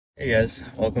Hey guys,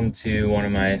 welcome to one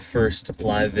of my first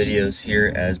live videos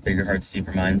here as Bigger Hearts,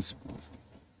 Deeper Minds.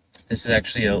 This is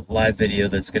actually a live video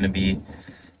that's going to be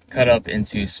cut up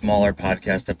into smaller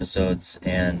podcast episodes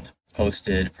and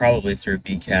posted probably through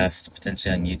Bcast,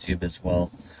 potentially on YouTube as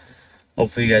well.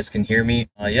 Hopefully you guys can hear me.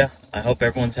 I hope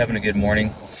everyone's having a good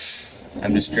morning.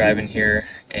 I'm just driving here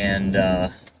and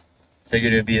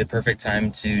figured it would be the perfect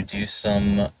time to do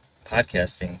some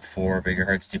podcasting for Bigger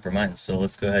Hearts, Deeper Minds. So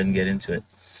let's go ahead and get into it.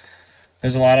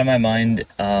 There's a lot on my mind,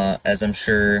 as I'm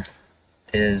sure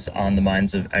is on the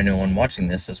minds of anyone watching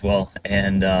this as well.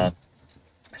 And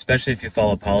especially if you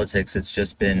follow politics,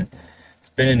 it's been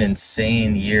an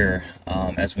insane year,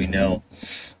 as we know.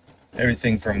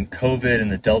 Everything from COVID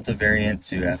and the Delta variant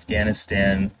to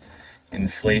Afghanistan,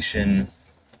 inflation.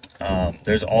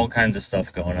 There's all kinds of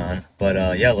stuff going on. But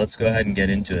let's go ahead and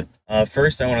get into it.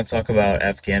 First, I want to talk about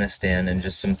Afghanistan and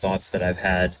just some thoughts that I've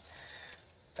had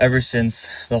ever since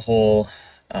the whole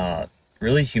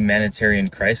really humanitarian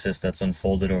crisis that's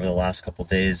unfolded over the last couple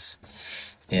days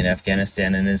in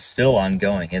Afghanistan and is still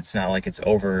ongoing. It's not like it's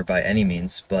over by any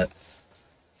means, but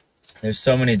there's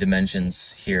so many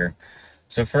dimensions here.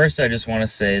 So first, I just want to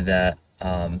say that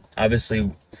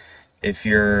obviously, if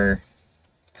you're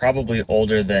probably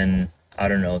older than,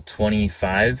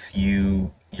 25,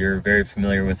 you're very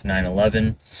familiar with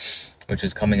 9/11, which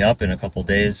is coming up in a couple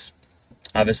days.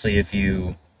 Obviously, if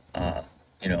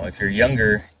if you're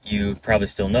younger, you probably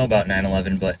still know about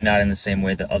 9/11, but not in the same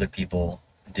way that other people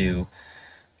do.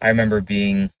 I remember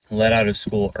being let out of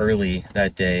school early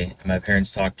that day, and my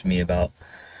parents talked to me about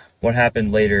what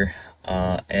happened later,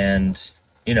 and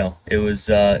it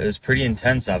was pretty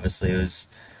intense. Obviously, it was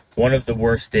one of the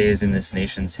worst days in this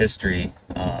nation's history,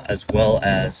 as well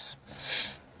as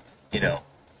it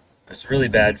was really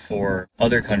bad for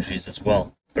other countries as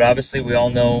well. But obviously, we all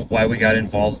know why we got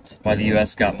involved, why the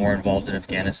U.S. got more involved in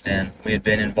Afghanistan. We had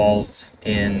been involved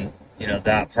in,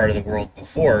 that part of the world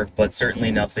before, but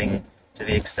certainly nothing to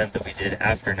the extent that we did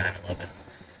after 9/11.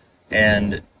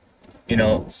 And,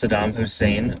 Saddam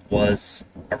Hussein was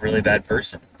a really bad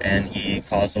person, and he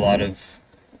caused a lot of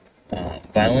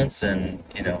violence and,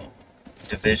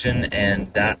 division,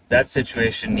 and that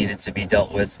situation needed to be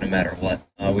dealt with no matter what.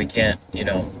 We can't,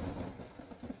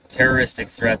 terroristic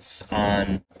threats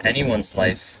on anyone's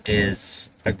life is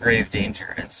a grave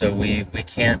danger, and so we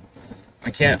can't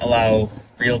allow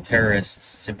real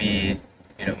terrorists to be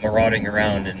marauding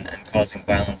around and causing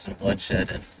violence and bloodshed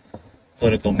and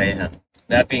political mayhem.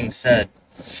 That being said,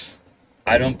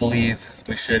 I don't believe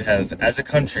we should have, as a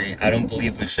country, I don't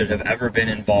believe we should have ever been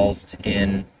involved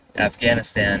in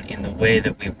Afghanistan in the way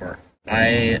that we were.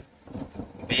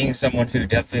 Being someone who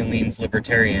definitely leans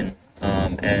libertarian,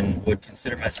 and would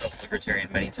consider myself libertarian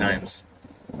many times,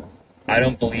 I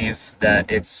don't believe that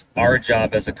it's our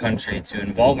job as a country to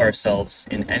involve ourselves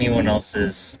in anyone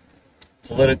else's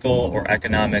political or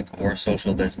economic or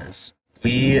social business.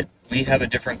 We have a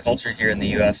different culture here in the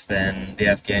U.S. than the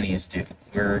Afghanis do.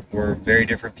 We're very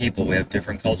different people. We have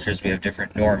different cultures. We have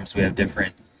different norms. We have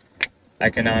different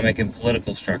economic and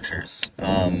political structures.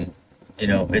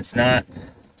 It's not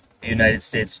the United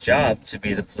States' job to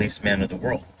be the policeman of the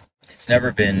world. It's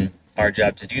never been our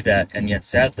job to do that, and yet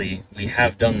sadly, we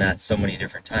have done that so many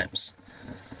different times.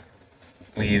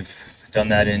 We've done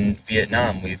that in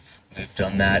Vietnam. We've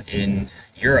done that in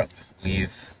Europe.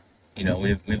 We've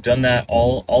done that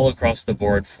all across the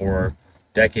board for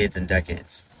decades and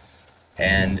decades.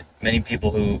 And many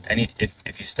people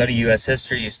if you study U.S.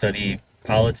 history, you study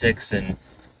politics and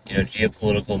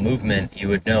geopolitical movement, you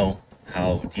would know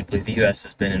how deeply the U.S.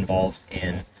 has been involved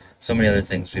in so many other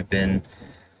things.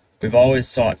 We've always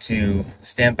sought to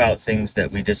stamp out things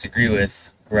that we disagree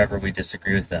with wherever we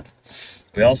disagree with them.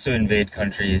 We also invade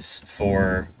countries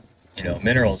for,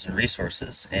 minerals and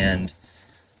resources and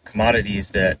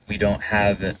commodities that we don't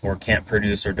have or can't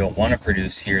produce or don't want to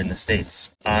produce here in the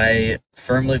States. I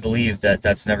firmly believe that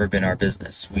that's never been our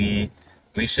business. We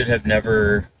should have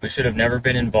never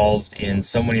been involved in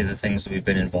so many of the things that we've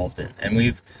been involved in, and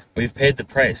we've paid the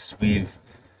price. We've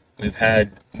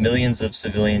had millions of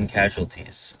civilian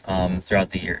casualties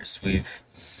throughout the years.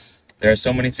 There are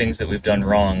so many things that we've done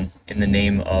wrong in the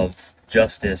name of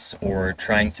justice or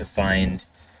trying to find,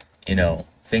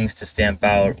 things to stamp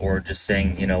out or just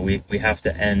saying, we have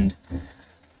to end,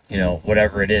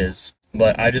 whatever it is.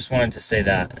 But I just wanted to say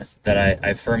that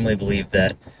I firmly believe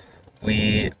that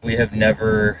we've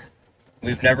never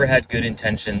had good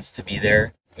intentions to be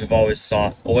there. We've always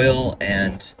sought oil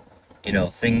and,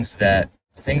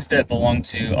 things that belong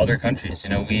to other countries.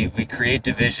 We create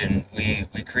division, we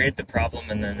create the problem,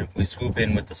 and then we swoop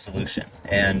in with the solution.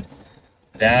 And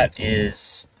that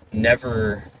is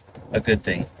never a good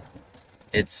thing.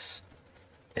 it's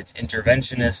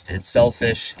interventionist, it's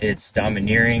selfish, it's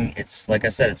domineering, it's, like I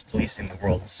said, it's policing the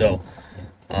world. So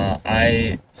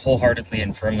I wholeheartedly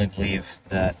and firmly believe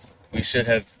that we should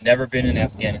have never been in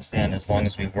Afghanistan as long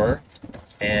as we were,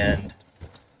 and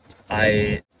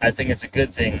I think it's a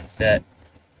good thing that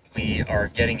we are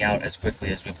getting out as quickly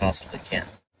as we possibly can.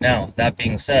 Now, that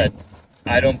being said,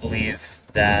 I don't believe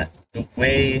that the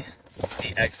way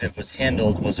the exit was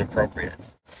handled was appropriate.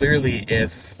 Clearly,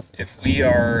 if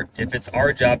it's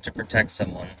our job to protect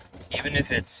someone, even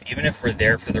if we're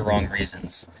there for the wrong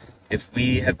reasons, if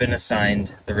we have been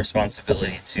assigned the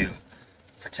responsibility to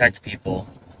protect people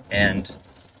and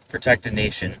protect a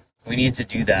nation, we need to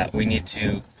do that. We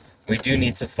do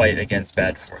need to fight against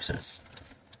bad forces.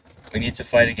 We need to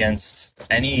fight against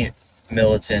any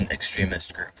militant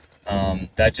extremist group.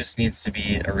 That just needs to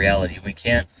be a reality. We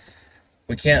can't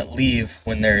leave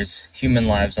when there's human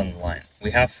lives on the line.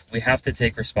 We have to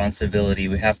take responsibility.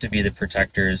 We have to be the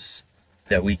protectors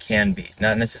that we can be.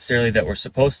 Not necessarily that we're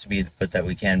supposed to be, but that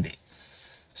we can be.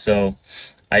 So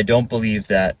I don't believe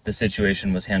that the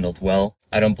situation was handled well.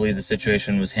 I don't believe the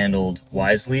situation was handled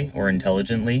wisely or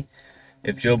intelligently.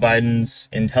 If Joe Biden's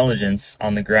intelligence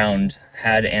on the ground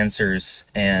had answers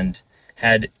and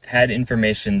had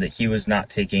information that he was not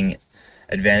taking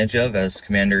advantage of as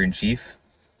commander-in-chief,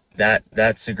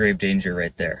 that's a grave danger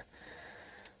right there.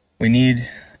 We need,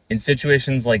 in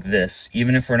situations like this,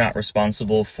 even if we're not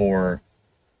responsible for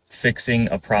fixing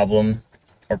a problem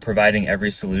or providing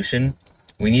every solution,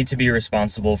 we need to be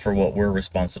responsible for what we're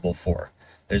responsible for.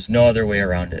 There's no other way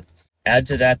around it. Add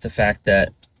to that the fact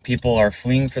that people are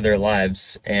fleeing for their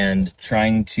lives and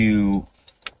trying to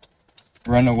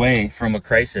run away from a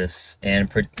crisis and,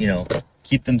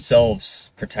 keep themselves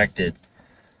protected.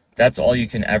 That's all you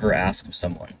can ever ask of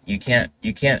someone. You can't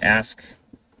ask,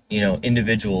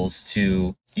 individuals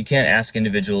to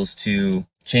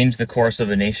change the course of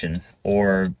a nation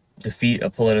or defeat a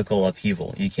political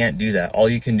upheaval. You can't do that. All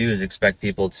you can do is expect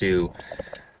people to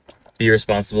be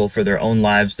responsible for their own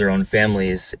lives, their own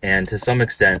families, and to some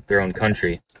extent their own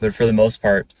country. But for the most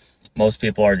part, most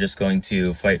people are just going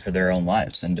to fight for their own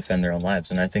lives and defend their own lives,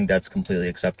 and I think that's completely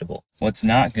acceptable. What's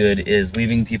not good is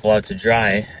leaving people out to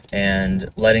dry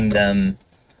and letting them,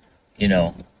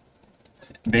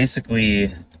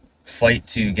 basically fight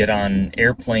to get on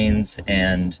airplanes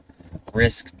and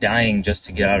risk dying just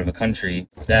to get out of a country.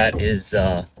 That is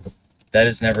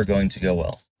never going to go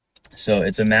well. So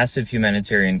it's a massive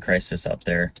humanitarian crisis out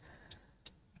there.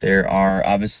 There are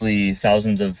obviously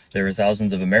thousands of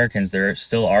Americans. There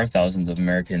still are thousands of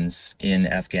Americans in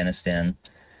Afghanistan.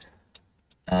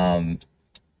 There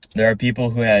are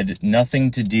people who had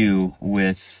nothing to do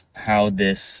with how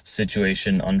this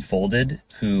situation unfolded,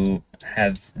 who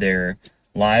have their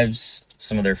lives,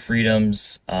 some of their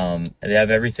freedoms, they have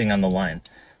everything on the line.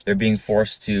 They're being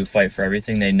forced to fight for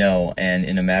everything they know, and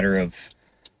in a matter of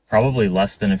probably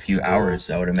less than a few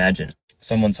hours, I would imagine.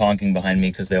 Someone's honking behind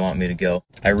me because they want me to go.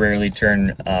 I rarely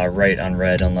turn right on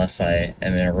red unless I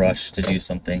am in a rush to do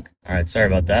something. All right, sorry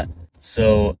about that.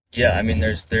 So yeah, I mean,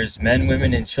 there's men,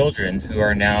 women, and children who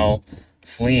are now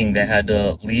fleeing. They had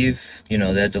to leave, they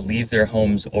had to leave their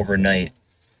homes overnight,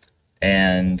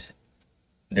 and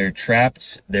they're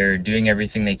trapped. They're doing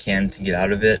everything they can to get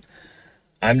out of it.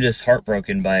 I'm just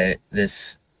heartbroken by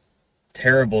this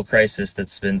terrible crisis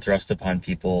that's been thrust upon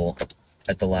people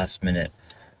at the last minute.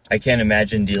 I can't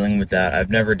imagine dealing with that. I've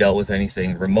never dealt with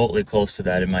anything remotely close to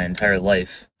that in my entire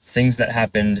life. Things that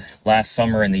happened last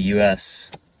summer in the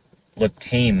US look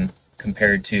tame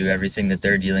compared to everything that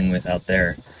they're dealing with out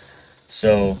there.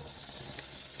 So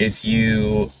if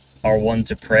you are one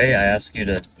to pray, I ask you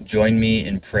to join me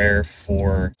in prayer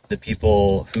for the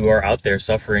people who are out there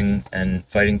suffering and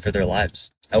fighting for their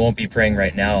lives. I won't be praying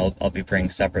right now. I'll be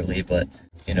praying separately, but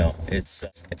it's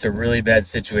a really bad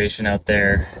situation out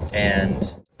there,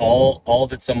 and all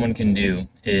that someone can do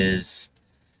is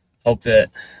hope that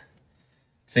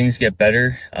things get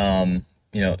better.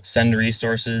 Send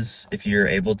resources if you're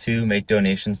able to, make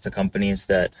donations to companies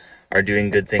that are doing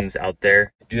good things out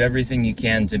there. Do everything you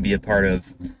can to be a part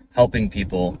of helping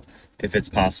people if it's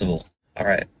possible. All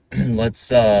right,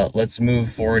 let's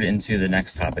move forward into the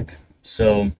next topic.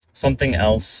 So something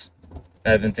else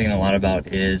that I've been thinking a lot about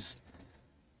is,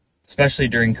 especially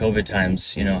during COVID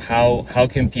times, how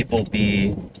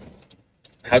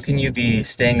can you be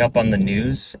staying up on the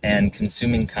news and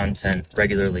consuming content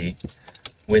regularly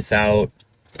without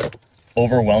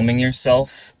overwhelming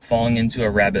yourself, falling into a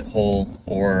rabbit hole,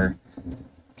 or,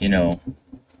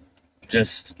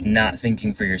 just not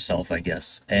thinking for yourself, I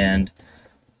guess. And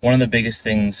one of the biggest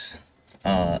things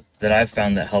that I've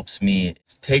found that helps me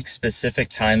take specific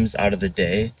times out of the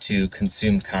day to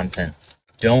consume content.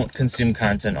 Don't consume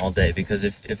content all day, because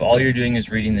if all you're doing is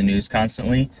reading the news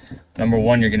constantly, number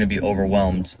one, you're going to be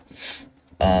overwhelmed.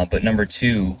 But number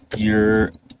two,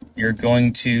 you're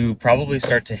going to probably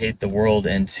start to hate the world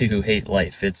and to hate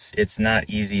life. It's not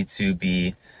easy to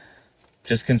be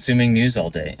just consuming news all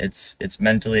day. It's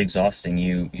mentally exhausting.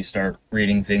 You start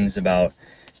reading things about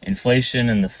inflation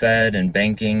and the Fed and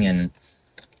banking and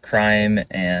crime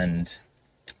and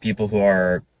people who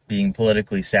are being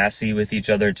politically sassy with each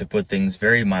other, to put things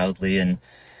very mildly, and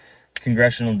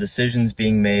congressional decisions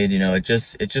being made. It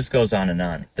just goes on and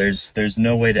on. There's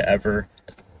no way to ever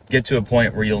get to a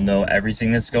point where you'll know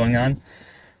everything that's going on.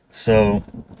 So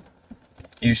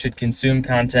you should consume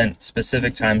content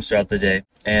specific times throughout the day,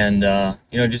 and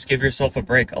just give yourself a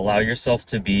break. Allow yourself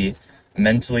to be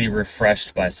mentally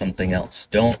refreshed by something else.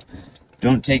 Don't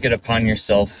take it upon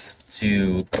yourself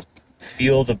to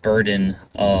feel the burden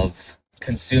of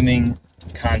consuming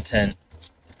content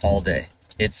all day.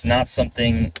 It's not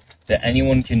something that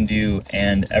anyone can do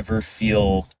and ever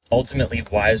feel ultimately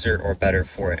wiser or better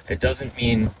for it. It doesn't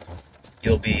mean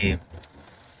you'll be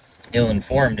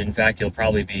ill-informed. In fact, you'll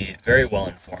probably be very well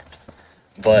informed.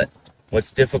 But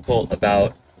what's difficult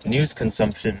about news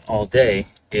consumption all day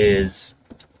is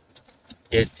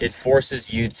it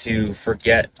forces you to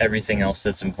forget everything else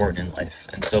that's important in life.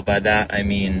 And so by that I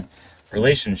mean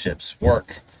relationships,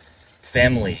 work,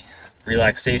 family,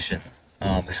 relaxation,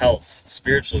 health,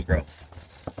 spiritual growth.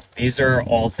 These are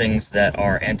all things that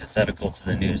are antithetical to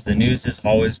the news. The news is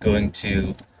always going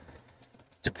to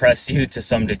depress you to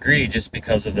some degree, just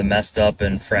because of the messed up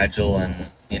and fragile and,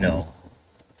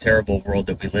 terrible world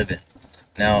that we live in.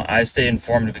 Now, I stay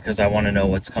informed because I want to know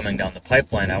what's coming down the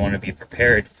pipeline. I want to be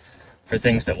prepared for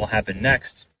things that will happen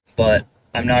next, but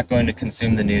I'm not going to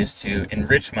consume the news to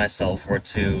enrich myself or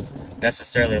to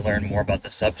necessarily learn more about the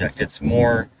subject. It's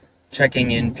more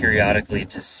checking in periodically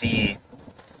to see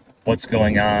what's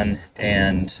going on,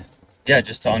 and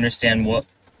just to understand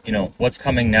what's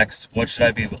coming next. What should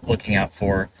I be looking out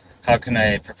for? How can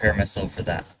I prepare myself for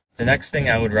that? The next thing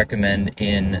I would recommend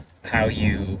in how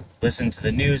you listen to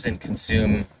the news and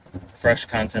consume fresh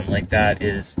content like that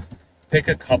is pick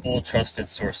a couple trusted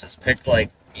sources. Pick 3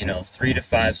 to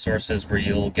 5 sources where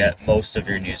you'll get most of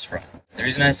your news from. The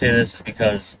reason I say this is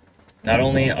because not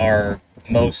only are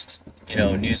most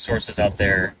news sources out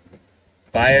there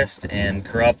biased and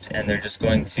corrupt, and they're just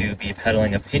going to be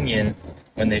peddling opinion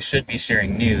when they should be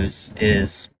sharing news,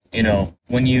 is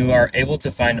when you are able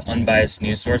to find unbiased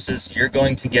news sources, you're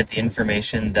going to get the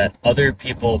information that other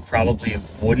people probably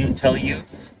wouldn't tell you,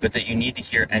 but that you need to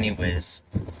hear anyways.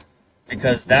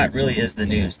 Because that really is the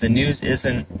news. The news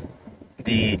isn't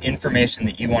the information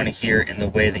that you want to hear in the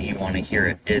way that you want to hear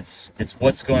it. It's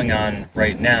what's going on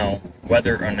right now,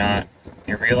 whether or not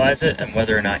you realize it and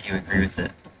whether or not you agree with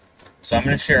it. So I'm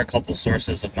going to share a couple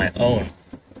sources of my own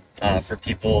for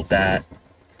people that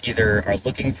either are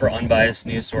looking for unbiased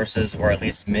news sources or at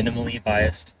least minimally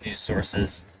biased news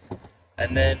sources.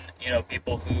 And then,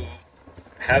 people who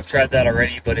have tried that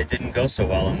already, but it didn't go so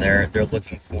well, and they're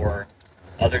looking for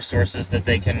other sources that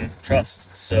they can trust.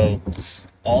 So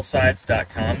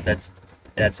allsides.com, that's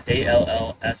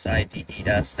ALLSIDES.com,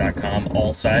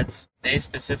 Allsides. They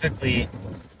specifically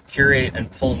curate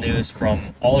and pull news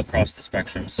from all across the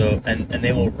spectrum. So and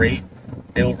they will rate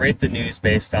the news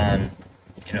based on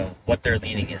what their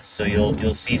leaning is. So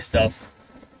you'll see stuff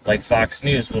like Fox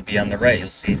News will be on the right. You'll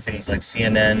see things like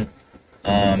CNN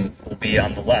will be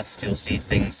on the left. You'll see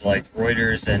things like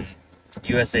Reuters and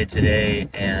USA Today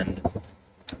and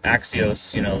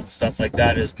Axios, stuff like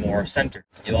that is more centered.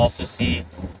 You'll also see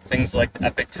things like the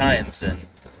Epic Times and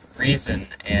Reason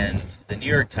and the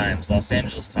New York Times, Los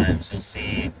Angeles Times. You'll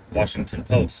see Washington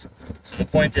Post. So the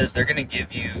point is, they're going to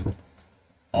give you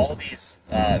all these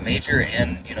major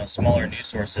and smaller news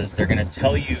sources. They're going to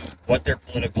tell you what their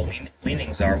political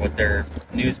leanings are, what their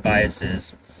news bias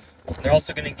is. They're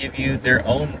also going to give you their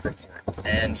own report,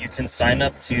 and you can sign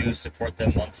up to support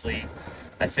them monthly.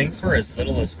 I think for as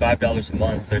little as $5 a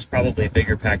month. There's probably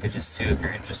bigger packages too if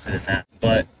you're interested in that.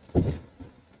 But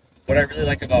what I really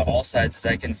like about All Sides is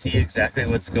I can see exactly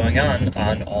what's going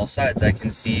on all sides. I can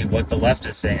see what the left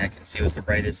is saying. I can see what the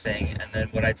right is saying. And then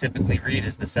what I typically read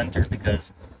is the center,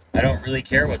 because I don't really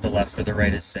care what the left or the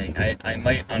right is saying. I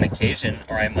might on occasion,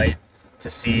 or I might to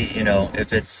see,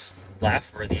 if it's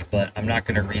laugh-worthy, but I'm not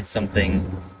going to read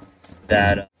something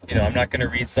that, I'm not going to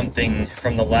read something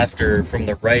from the left or from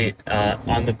the right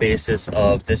on the basis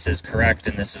of this is correct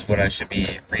and this is what I should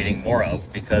be reading more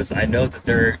of, because I know that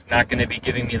they're not going to be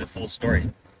giving me the full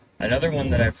story. Another one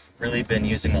that I've really been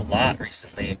using a lot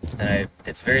recently, and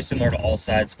it's very similar to All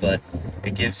Sides, but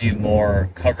it gives you more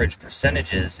coverage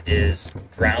percentages, is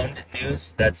Ground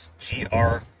News. That's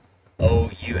GROUND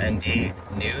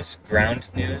News, Ground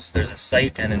News. There's a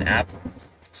site and an app.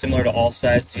 Similar to All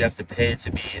Sides, you have to pay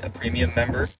to be a premium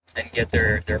member and get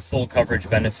their full coverage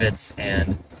benefits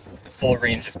and the full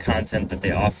range of content that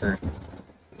they offer.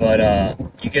 But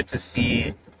you get to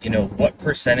see, what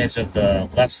percentage of the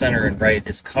left, center, and right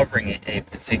is covering a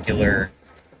particular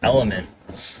element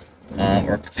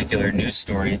or a particular news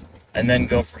story, and then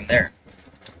go from there.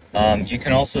 You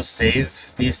can also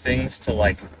save these things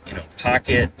to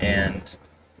Pocket, and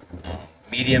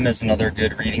Medium is another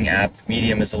good reading app.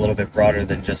 Medium is a little bit broader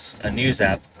than just a news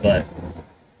app, but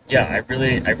yeah, I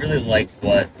really like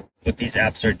what these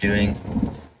apps are doing.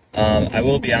 I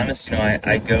will be honest,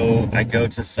 I go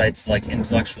to sites like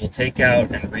Intellectual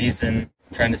Takeout and Reason.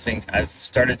 I'm trying to think. I've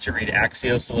started to read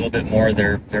Axios a little bit more.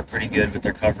 They're pretty good with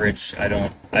their coverage.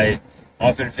 I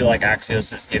often feel like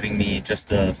Axios is giving me just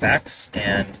the facts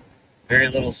and very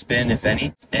little spin, if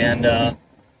any. And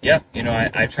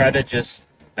I try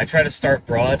to start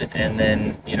broad and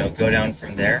then go down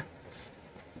from there.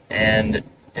 And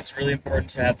it's really important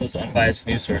to have those unbiased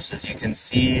news sources. You can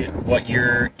see what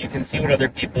other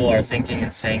people are thinking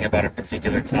and saying about a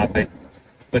particular topic,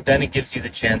 but then it gives you the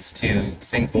chance to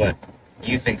think what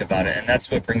you think about it. And that's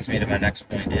what brings me to my next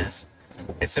point is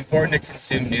it's important to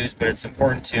consume news, but it's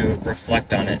important to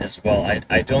reflect on it as well.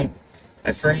 I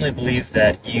firmly believe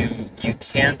that you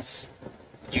can't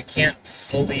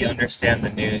fully understand the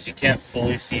news, you can't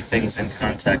fully see things in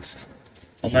context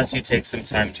unless you take some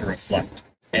time to reflect.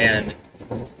 And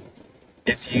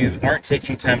if you aren't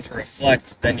taking time to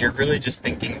reflect, then you're really just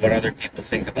thinking what other people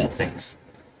think about things.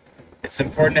 It's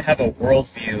important to have a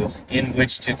worldview in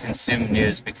which to consume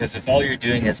news, because if all you're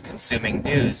doing is consuming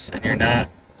news and you're not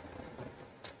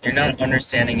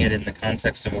understanding it in the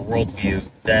context of a worldview,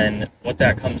 then what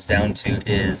that comes down to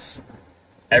is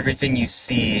everything you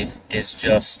see is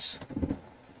just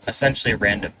essentially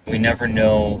random. We never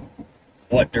know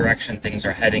what direction things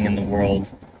are heading in the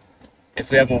world. If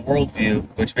we have a worldview,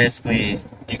 which basically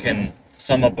you can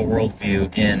sum up a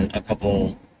worldview in a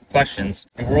couple questions.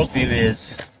 A worldview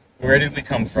is, where did we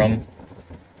come from?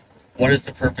 What is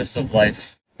the purpose of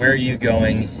life? Where are you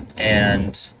going?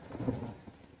 And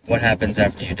what happens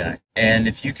after you die? And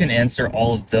if you can answer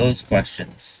all of those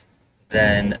questions,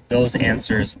 then those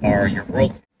answers are your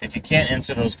worldview. If you can't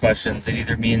answer those questions, it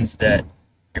either means that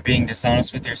you're being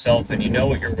dishonest with yourself and you know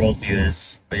what your worldview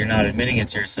is, but you're not admitting it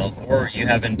to yourself, or you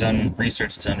haven't done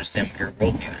research to understand what your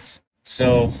worldview is.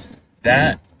 So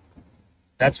that's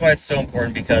why it's so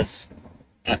important, because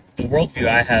the worldview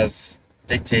I have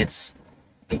dictates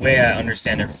the way I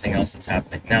understand everything else that's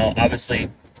happening. Now, obviously,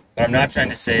 what I'm not trying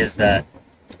to say is that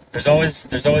there's always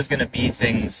going to be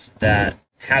things that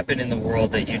happen in the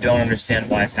world that you don't understand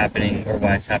why it's happening or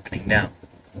why it's happening now.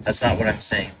 That's not what I'm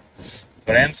saying.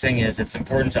 What I am saying is it's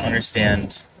important to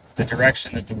understand the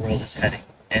direction that the world is heading.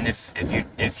 And if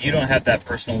you don't have that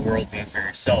personal worldview for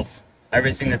yourself,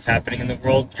 everything that's happening in the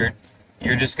world,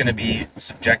 you're just going to be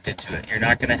subjected to it. You're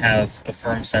not going to have a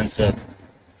firm sense of,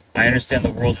 I understand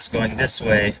the world is going this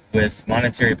way with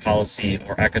monetary policy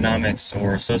or economics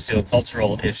or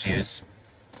socio-cultural issues.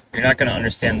 You're not going to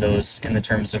understand those in the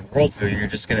terms of worldview. You're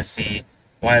just going to see,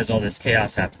 why is all this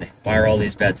chaos happening? Why are all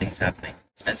these bad things happening?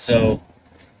 And so,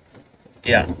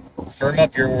 yeah, firm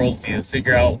up your worldview.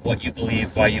 Figure out what you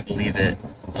believe, why you believe it.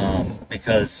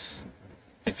 Because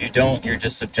if you don't, you're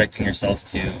just subjecting yourself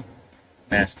to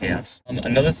mass chaos.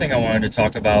 Another thing I wanted to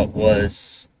talk about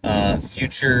was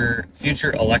future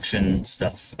election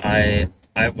stuff. I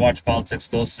watch politics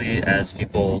closely, as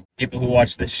people who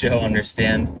watch this show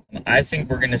understand. I think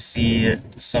we're going to see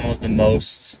some of the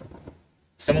most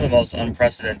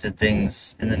unprecedented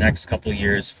things in the next couple of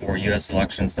years for U.S.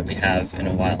 elections that we have in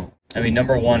a while. I mean,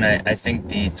 number one, I think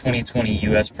the 2020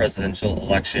 U.S. presidential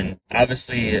election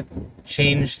obviously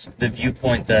changed the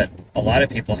viewpoint that a lot of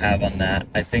people have on that.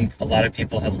 I think a lot of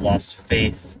people have lost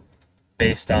faith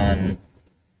based on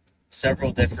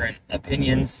several different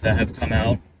opinions that have come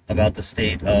out about the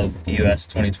state of the U.S.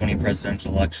 2020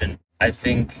 presidential election. I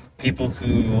think people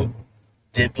who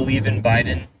did believe in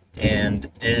Biden and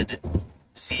did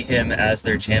see him as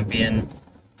their champion,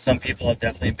 some people have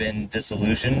definitely been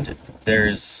disillusioned.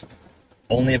 There's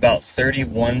only about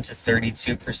 31 to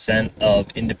 32% of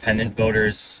independent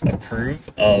voters approve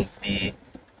of the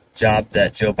job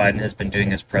that Joe Biden has been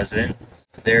doing as president.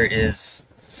 There is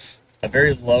a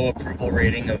very low approval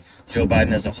rating of Joe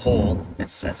Biden as a whole. I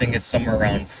think it's somewhere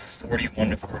around 41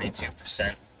 to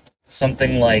 42%.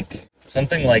 Something like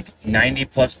something like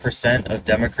 90+% of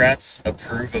Democrats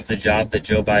approve of the job that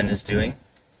Joe Biden is doing.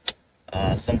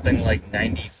 Something like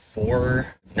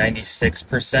 94,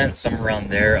 96%, somewhere around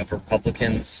there, of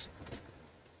Republicans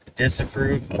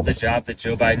disapprove of the job that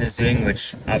Joe Biden is doing,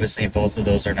 which obviously both of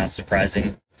those are not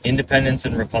surprising. Independents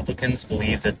and Republicans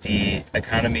believe that the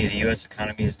U.S.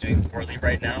 economy is doing poorly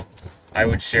right now. I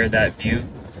would share that view.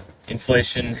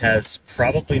 Inflation has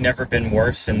probably never been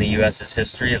worse in the U.S.'s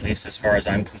history, at least as far as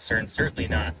I'm concerned. Certainly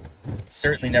not. It's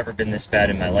certainly never been this bad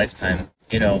in my lifetime.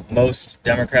 Most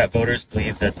Democrat voters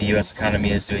believe that the U.S.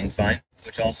 economy is doing fine,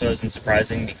 which also isn't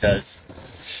surprising because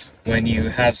when you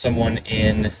have someone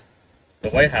in the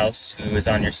White House who is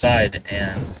on your side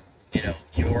and,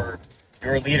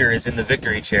 your leader is in the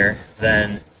victory chair,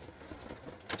 then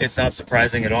it's not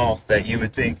surprising at all that you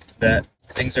would think that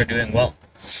things are doing well.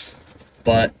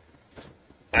 But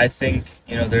I think,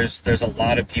 there's a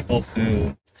lot of people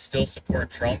who still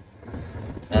support Trump.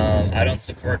 I don't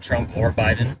support Trump or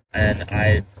Biden, and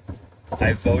I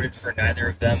voted for neither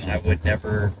of them. I would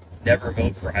never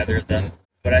vote for either of them.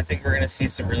 But I think we're going to see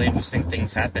some really interesting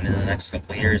things happen in the next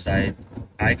couple of years. I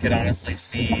could honestly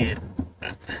see.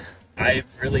 I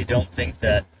really don't think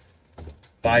that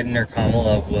Biden or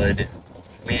Kamala would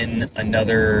win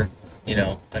another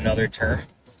term.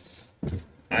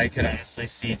 I could honestly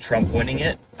see Trump winning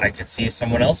it. I could see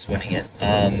someone else winning it.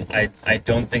 I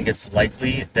don't think it's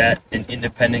likely that an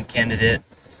independent candidate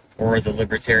or the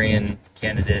libertarian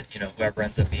candidate, whoever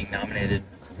ends up being nominated,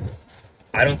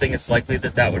 I don't think it's likely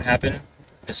that would happen,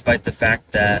 despite the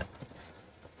fact that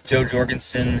Joe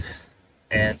Jorgensen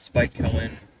and Spike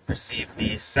Cohen received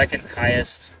the second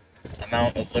highest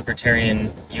amount of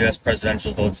libertarian U.S.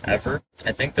 presidential votes ever.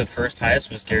 I think the first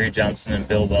highest was Gary Johnson and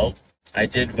Bill Weld. I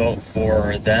did vote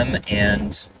for them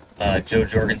and Joe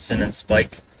Jorgensen and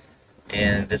Spike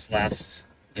in this last,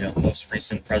 most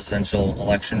recent presidential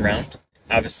election round.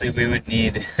 Obviously, we would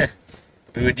need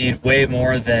way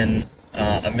more than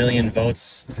a million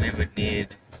votes. We would need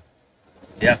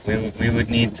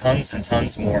tons and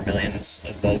tons more, millions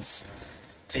of votes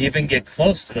to even get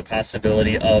close to the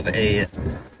possibility of a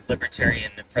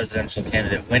libertarian presidential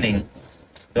candidate winning.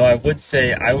 Though I would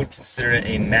say I would consider it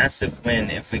a massive win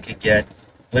if we could get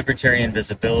libertarian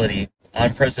visibility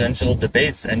on presidential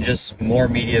debates and just more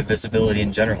media visibility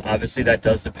in general. Obviously, that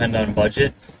does depend on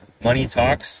budget. Money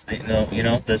talks.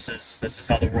 This is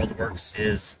how the world works.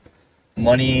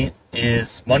 Money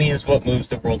is what moves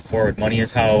the world forward. Money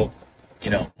is how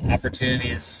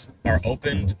opportunities are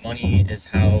opened. Money is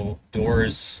how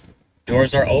doors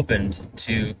are opened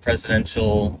to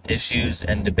presidential issues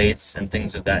and debates and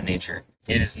things of that nature.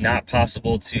 It is not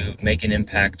possible to make an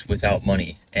impact without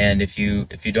money. And if you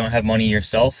don't have money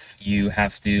yourself, you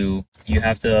have to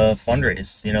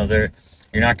fundraise.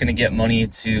 You're not going to get money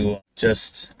to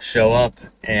just show up.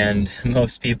 And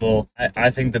most people, I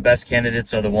think the best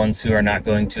candidates are the ones who are not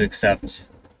going to accept,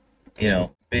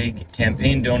 big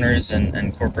campaign donors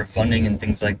and corporate funding and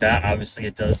things like that. Obviously,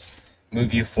 it does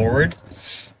move you forward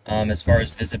as far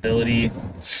as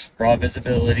raw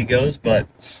visibility goes, but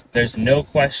there's no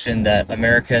question that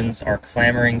Americans are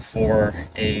clamoring for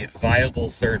a viable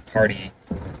third party.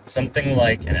 Something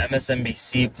like an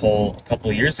MSNBC poll a couple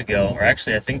of years ago, or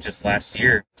actually I think just last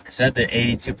year, said that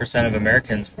 82% of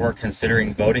Americans were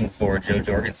considering voting for Joe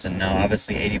Jorgensen. Now,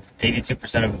 obviously,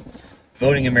 82% of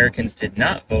voting Americans did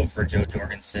not vote for Joe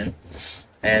Jorgensen,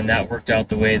 and that worked out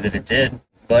the way that it did.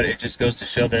 But it just goes to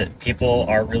show that people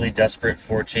are really desperate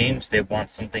for change. They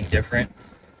want something different.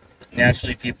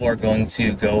 Naturally, people are going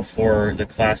to go for the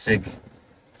classic,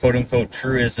 quote-unquote,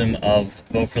 truism of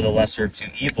vote for the lesser of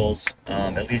two evils,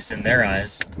 at least in their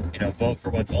eyes. Vote for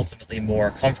what's ultimately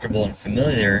more comfortable and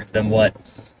familiar than what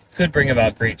could bring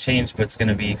about great change, but it's going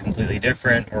to be completely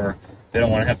different, or they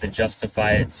don't want to have to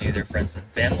justify it to their friends and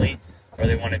family, or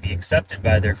they want to be accepted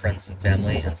by their friends and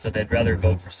family, and so they'd rather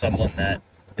vote for someone that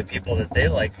the people that they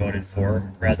like voted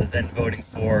for, rather than voting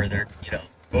for their,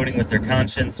 voting with their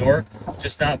conscience, or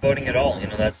just not voting at all.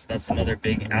 That's another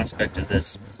big aspect of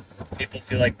this. People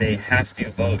feel like they have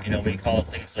to vote. We call it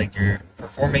things like you're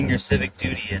performing your civic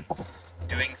duty and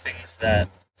doing things that,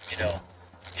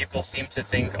 people seem to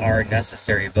think are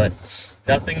necessary, but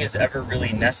nothing is ever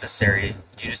really necessary.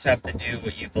 You just have to do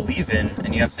what you believe in,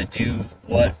 and you have to do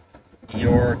what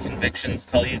your convictions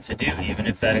tell you to do, even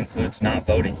if that includes not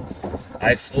voting.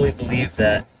 I fully believe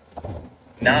that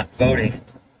not voting,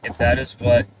 if that is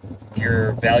what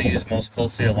your values most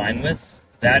closely align with,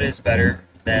 that is better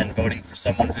than voting for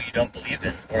someone who you don't believe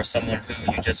in, or someone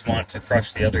who you just want to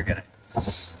crush the other guy.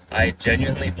 I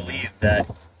genuinely believe that,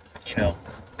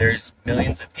 there's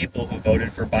millions of people who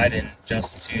voted for Biden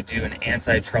just to do an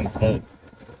anti-Trump vote.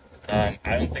 I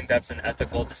don't think that's an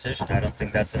ethical decision. I don't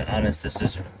think that's an honest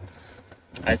decision.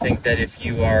 I think that if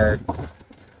you are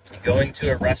going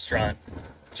to a restaurant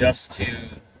just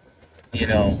to, you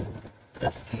know,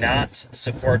 not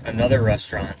support another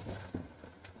restaurant,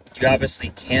 you obviously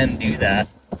can do that,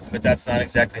 but that's not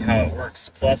exactly how it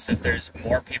works. Plus, if there's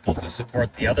more people who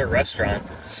support the other restaurant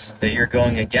that you're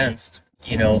going against,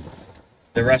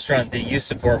 the restaurant that you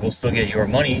support will still get your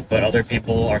money, but other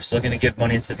people are still going to give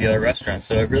money to the other restaurant.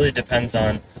 So it really depends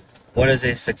on what is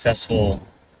a successful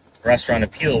restaurant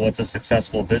appeal, what's a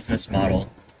successful business model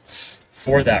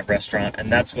for that restaurant,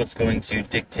 and that's what's going to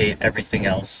dictate everything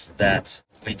else that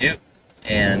we do.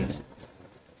 And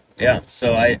yeah,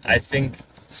 so I think,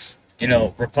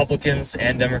 Republicans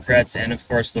and Democrats and of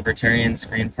course Libertarians,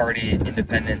 Green Party,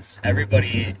 Independents,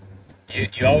 everybody,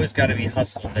 you always got to be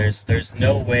hustling. There's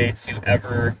no way to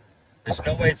ever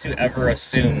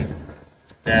assume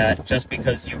that just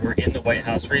because you were in the White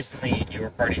House recently, your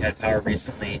party had power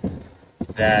recently,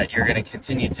 that you're going to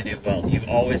continue to do well. You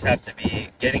always have to be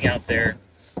getting out there,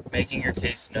 making your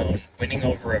case known, winning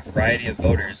over a variety of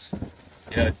voters.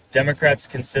 Democrats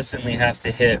consistently have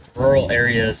to hit rural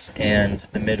areas and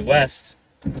the Midwest,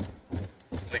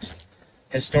 which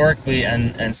historically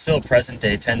and still present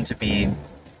day tend to be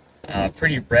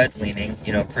pretty red-leaning,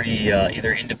 pretty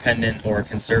either independent or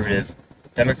conservative.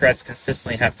 Democrats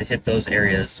consistently have to hit those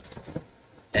areas,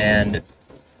 and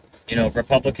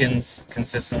Republicans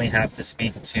consistently have to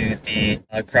speak to the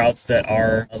crowds that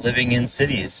are living in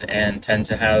cities and tend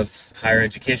to have higher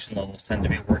education levels, tend to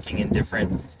be working in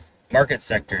different market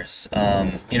sectors.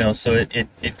 So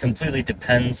it completely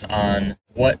depends on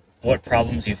what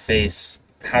problems you face,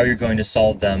 how you're going to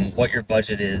solve them, what your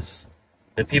budget is,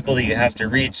 the people that you have to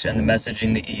reach, and the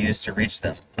messaging that you use to reach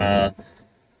them.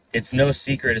 It's no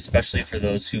secret, especially for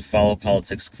those who follow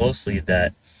politics closely,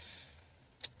 that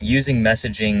using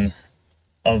messaging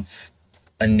of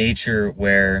a nature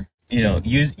where,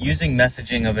 using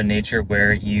messaging of a nature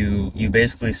where you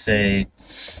basically say,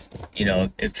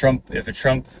 if a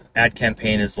Trump ad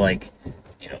campaign is like,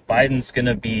 Biden's going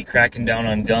to be cracking down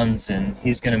on guns and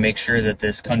he's going to make sure that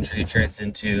this country turns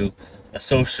into a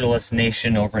socialist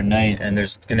nation overnight and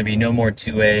there's going to be no more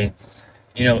 2A,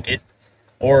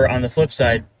 or on the flip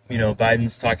side,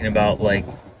 Biden's talking about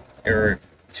or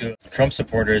to Trump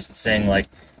supporters and saying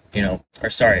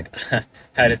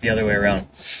had it the other way around.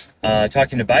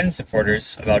 Talking to Biden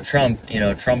supporters about Trump,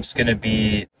 Trump's going to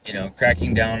be,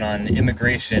 cracking down on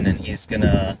immigration and he's going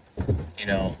to,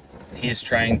 he's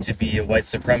trying to be a white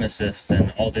supremacist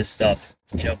and all this stuff,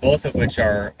 both of which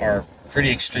are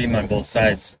pretty extreme on both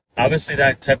sides. Obviously,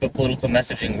 that type of political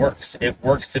messaging works. It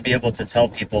works to be able to tell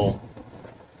people,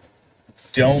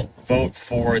 don't vote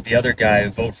for the other guy,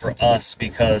 vote for us,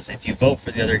 because if you vote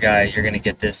for the other guy, you're going to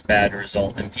get this bad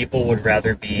result. And people would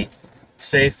rather be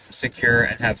safe, secure,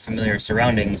 and have familiar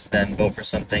surroundings than vote for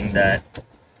something that,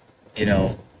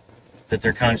 that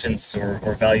their conscience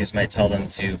or values might tell them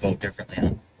to vote differently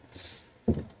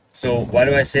on. So why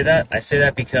do I say that? I say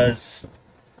that because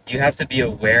you have to be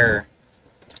aware,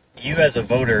 you as a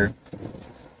voter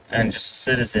and just a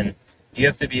citizen, you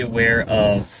have to be aware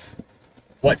of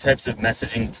what types of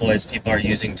messaging ploys people are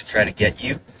using to try to get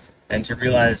you, and to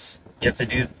realize you have to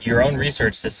do your own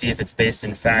research to see if it's based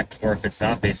in fact or if it's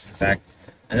not based in fact.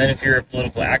 And then if you're a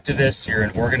political activist, you're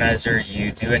an organizer,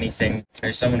 you do anything, or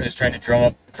you're someone who's trying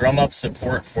to drum up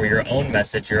support for your own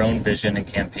message, your own vision and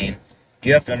campaign,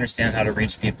 you have to understand how to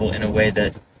reach people in a way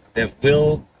that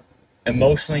will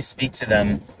emotionally speak to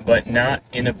them, but not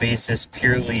in a basis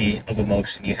purely of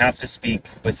emotion. You have to speak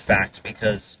with fact,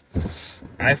 because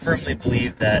I firmly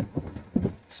believe that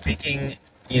speaking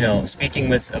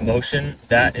with emotion,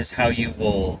 that's how you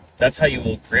will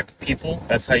grip people,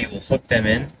 that's how you will hook them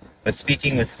in. But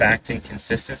speaking with fact and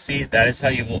consistency, that is how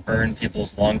you will earn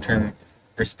people's long-term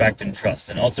respect and trust.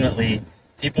 And ultimately,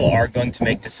 people are going to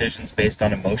make decisions based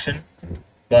on emotion,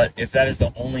 but if that is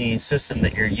the only system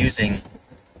that you're using,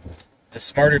 the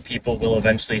smarter people will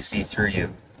eventually see through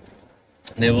you.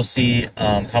 They will see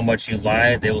how much you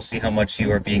lie. They will see how much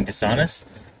you are being dishonest.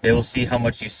 They will see how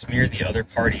much you smear the other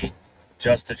party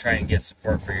just to try and get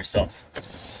support for yourself.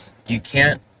 You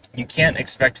can't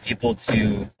expect people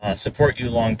to support you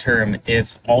long term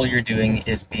if all you're doing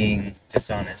is being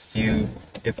dishonest.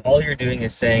 If all you're doing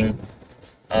is saying,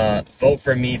 vote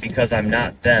for me because I'm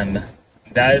not them,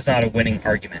 that is not a winning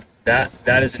argument.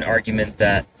 That is an argument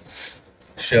that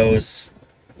shows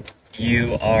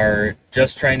you are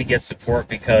just trying to get support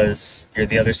because you're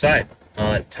the other side.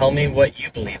 Tell me what you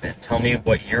believe in. Tell me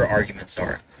what your arguments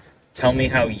are. Tell me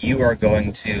how you are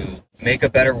going to make a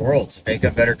better world, make a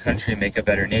better country, make a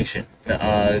better nation.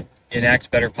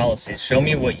 enact better policies. Show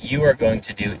me what you are going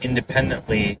to do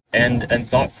independently and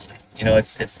thoughtfully.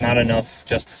 It's not enough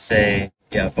just to say,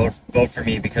 yeah, vote for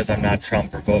me because I'm not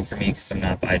Trump, or vote for me because I'm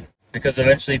not Biden. Because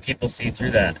eventually people see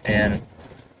through that, and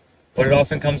what it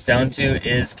often comes down to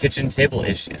is kitchen table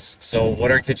issues. So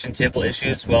what are kitchen table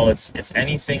issues? Well, it's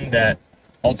anything that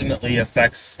ultimately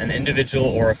affects an individual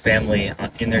or a family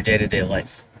in their day-to-day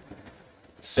life.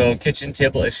 So kitchen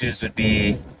table issues would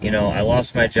be, I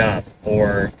lost my job,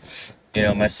 or,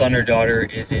 my son or daughter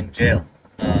is in jail,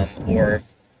 or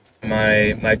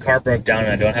my car broke down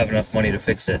and I don't have enough money to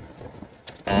fix it,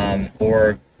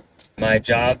 or my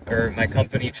job or my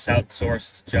company just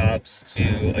outsourced jobs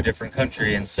to a different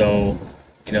country, and so,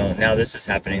 now this is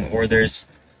happening, or there's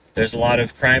a lot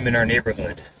of crime in our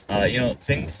neighborhood.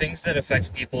 Things that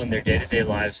affect people in their day-to-day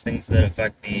lives, things that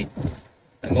affect the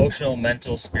emotional,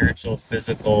 mental, spiritual,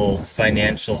 physical,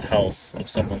 financial health of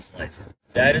someone's life.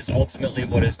 That is ultimately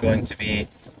what is going to be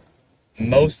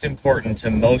most important to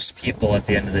most people at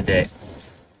the end of the day.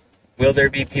 Will there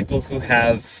be people who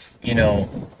have,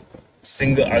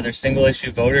 are there single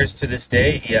issue voters to this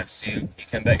day? Yes, you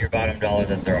can bet your bottom dollar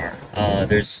that there are.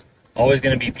 There's always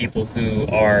going to be people who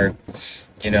are,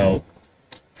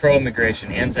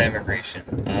 pro-immigration, anti-immigration,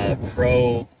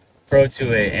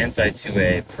 pro-2A,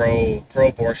 anti-2A,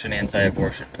 pro-abortion,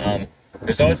 anti-abortion.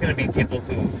 There's always going to be people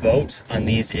who vote on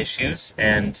these issues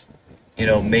and,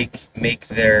 make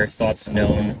their thoughts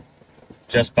known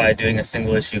just by doing a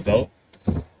single issue vote.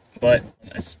 But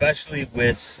especially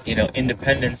with,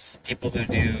 independents, people who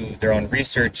do their own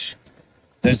research,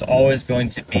 there's always going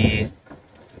to be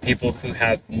people who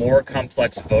have more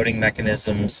complex voting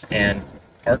mechanisms and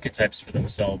archetypes for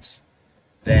themselves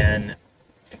than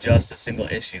just a single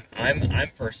issue. I'm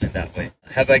personally that way.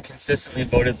 Have I consistently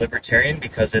voted Libertarian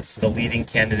because it's the leading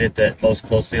candidate that most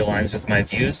closely aligns with my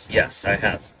views? Yes, I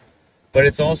have. But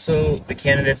it's also the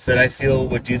candidates that I feel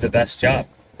would do the best job.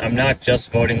 I'm not just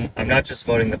voting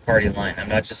the party line. I'm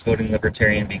not just voting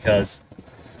Libertarian because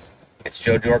it's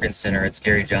Joe Jorgensen or it's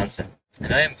Gary Johnson.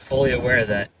 And I am fully aware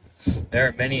that there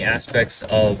are many aspects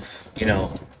of,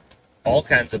 all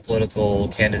kinds of political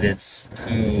candidates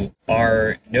who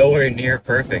are nowhere near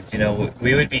perfect.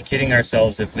 We would be kidding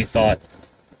ourselves if we thought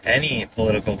any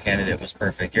political candidate was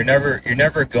perfect. You're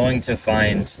never going to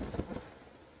find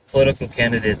political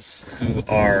candidates who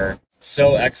are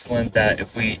so excellent that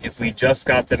if we just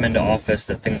got them into office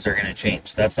that things are going to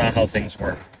change. That's not how things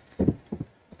work.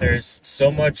 There's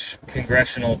so much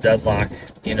congressional deadlock.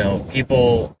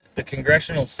 The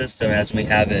congressional system as we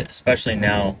have it, especially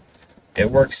now, it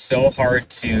works so hard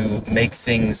to make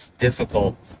things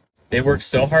difficult. They work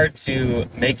so hard to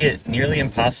make it nearly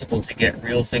impossible to get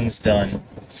real things done.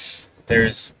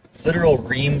 There's literal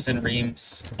reams and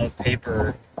reams of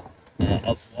paper,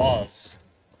 of laws,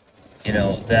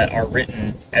 that are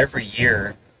written every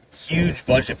year. Huge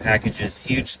budget packages,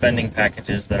 huge spending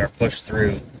packages that are pushed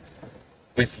through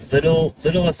with little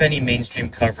if any mainstream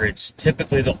coverage.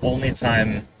 Typically the only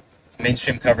time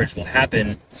mainstream coverage will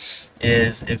happen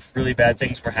is if really bad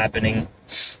things were happening,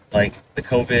 like the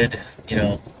COVID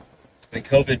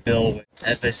bill.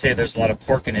 As they say, there's a lot of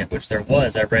pork in it, which there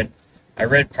was. I read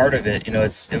part of it.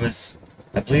 It was,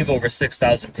 I believe, over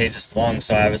 6,000 pages long,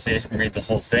 so I obviously didn't read the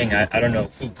whole thing. I don't know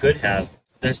who could have.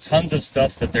 There's tons of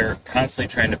stuff that they're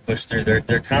constantly trying to push through.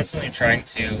 They're constantly trying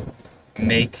to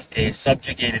make a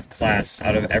subjugated class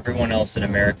out of everyone else in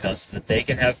America so that they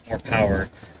can have more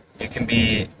power. You can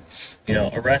be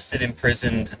arrested,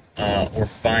 imprisoned, or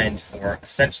fined for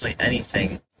essentially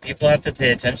anything. People have to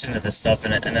pay attention to this stuff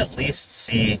and at least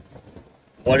see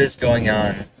what is going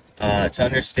on, to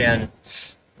understand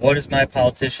what is my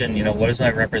politician, what is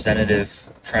my representative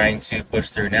trying to push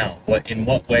through now? In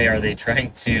what way are they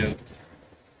trying to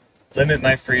limit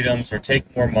my freedoms or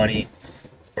take more money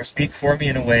or speak for me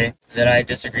in a way that I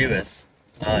disagree with?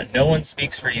 No one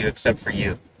speaks for you except for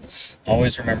you.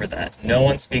 Always remember that. No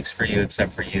one speaks for you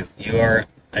except for you. You are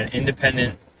an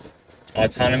independent,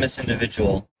 autonomous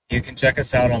individual. You can check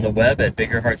us out on the web at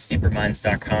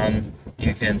biggerheartsdeeperminds.com.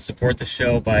 You can support the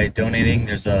show by donating.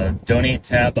 There's a donate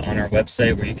tab on our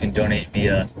website where you can donate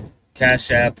via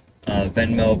Cash App,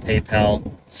 Venmo,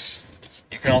 PayPal.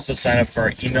 You can also sign up for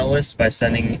our email list by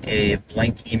sending a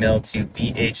blank email to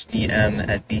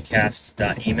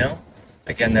bhdm@bcast.email.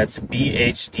 Again, that's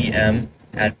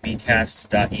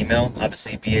bhdm@bcast.email.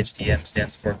 Obviously, BHDM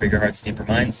stands for Bigger Hearts, Deeper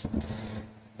Minds.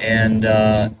 And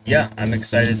I'm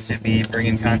excited to be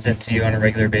bringing content to you on a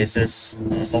regular basis.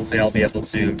 Hopefully, I'll be able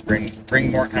to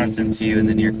bring more content to you in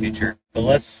the near future. But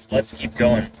let's keep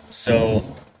going.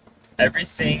 So,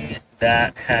 everything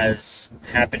that has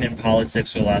happened in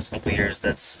politics for the last couple of years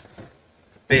that's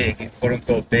big, quote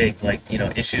unquote big, like,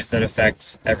 issues that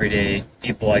affect everyday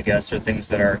people, I guess, or things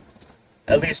that are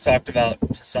at least talked about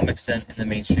to some extent in the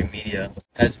mainstream media,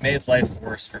 has made life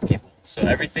worse for people. So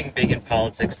everything big in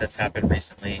politics that's happened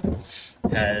recently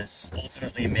has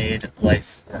ultimately made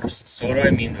life worse. So what do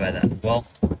I mean by that? Well,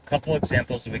 a couple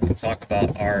examples that we can talk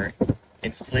about are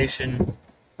inflation,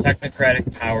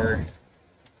 technocratic power,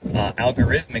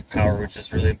 algorithmic power, which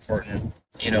is really important,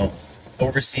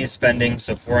 overseas spending,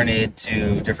 so foreign aid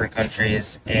to different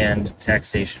countries, and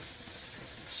taxation.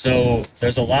 So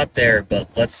there's a lot there, but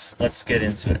let's get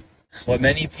into it. What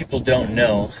many people don't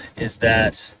know is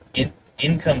that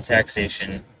income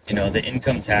taxation, the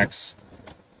income tax,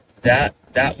 that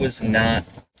was not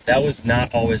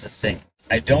always a thing.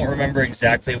 I don't remember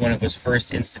exactly when it was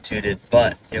first instituted,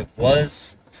 but it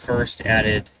was first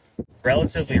added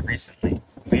relatively recently.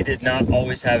 We did not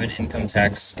always have an income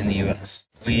tax in the U.S.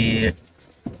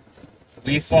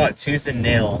 We fought tooth and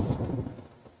nail.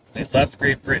 We left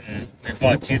Great Britain. We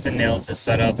fought tooth and nail to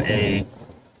set up a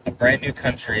brand new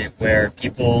country where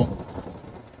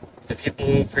the people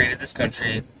who created this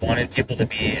country wanted people to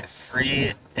be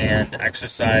free and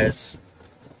exercise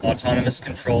autonomous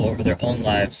control over their own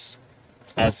lives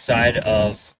outside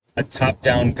of a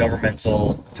top-down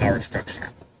governmental power structure.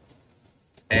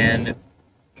 And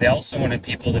they also wanted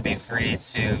people to be free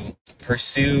to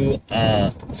pursue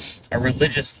a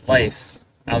religious life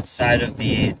outside of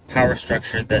the power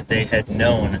structure that they had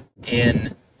known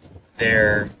in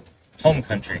their home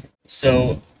country.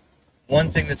 So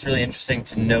one thing that's really interesting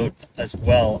to note as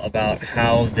well about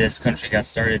how this country got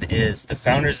started is the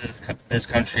founders of this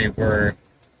country were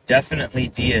definitely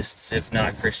deists, if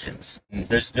not Christians.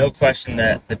 There's no question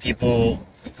that the people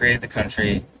who created the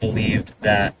country believed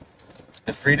that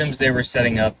the freedoms they were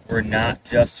setting up were not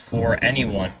just for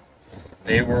anyone.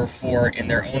 They were for, in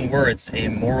their own words, a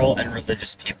moral and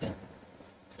religious people.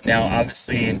 Now,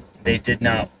 obviously, they did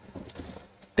not...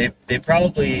 They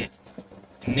probably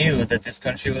knew that this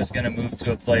country was going to move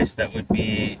to a place that would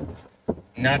be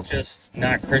not just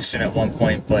not Christian at one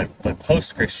point, but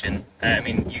post-Christian. I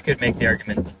mean, you could make the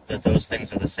argument that those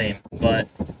things are the same, but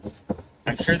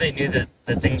I'm sure they knew that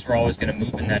things were always going to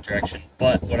move in that direction.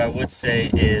 But what I would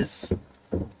say is,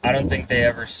 I don't think they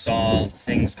ever saw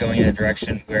things going in a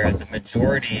direction where the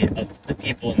majority of the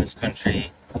people in this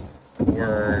country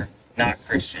were not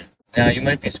Christian. Now, you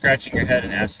might be scratching your head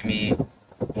and asking me,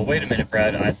 well, wait a minute,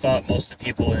 Brad, I thought most of the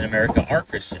people in America are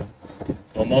Christian.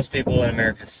 Well, most people in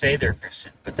America say they're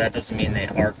Christian, but that doesn't mean they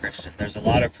are Christian. There's a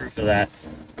lot of proof of that.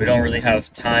 We don't really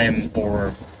have time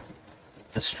or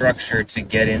the structure to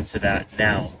get into that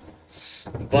now.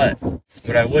 But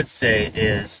what I would say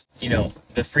is,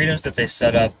 the freedoms that they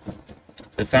set up,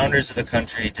 the founders of the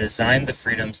country designed the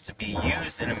freedoms to be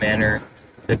used in a manner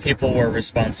that people were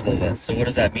responsible with. So what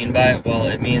does that mean by it? Well,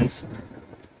 it means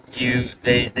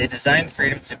they designed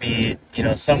freedom to be,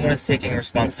 someone is taking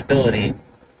responsibility,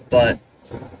 but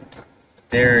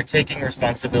they're taking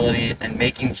responsibility and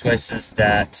making choices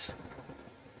that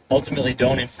ultimately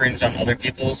don't infringe on other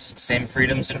people's same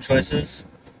freedoms and choices,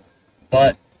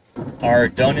 but are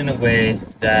done in a way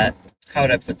that, how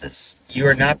would I put this? You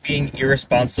are not being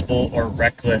irresponsible or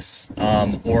reckless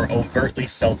or overtly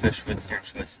selfish with your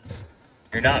choices.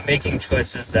 You're not making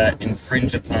choices that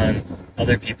infringe upon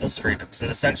other people's freedoms. It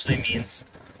essentially means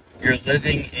you're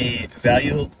living a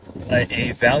value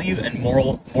and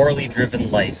morally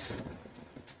driven life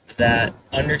that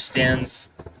understands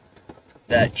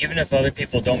that even if other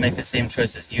people don't make the same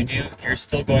choices you do, you're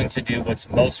still going to do what's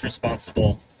most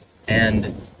responsible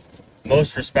and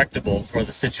most respectable for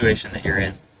the situation that you're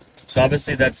in. So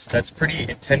obviously that's pretty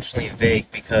intentionally vague,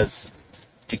 because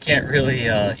you can't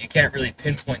really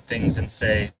pinpoint things and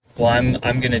say, well,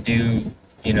 I'm gonna do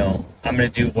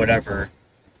whatever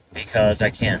because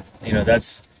I can.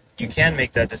 You can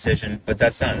make that decision, but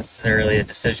that's not necessarily a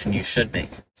decision you should make.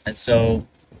 And so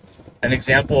an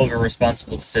example of a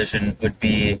responsible decision would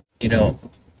be,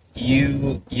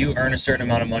 you earn a certain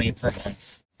amount of money per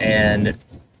month, and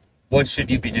what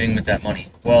should you be doing with that money?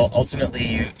 Well,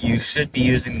 ultimately, you should be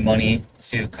using the money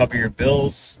to cover your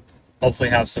bills, hopefully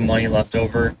have some money left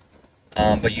over,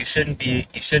 but you shouldn't be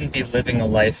living a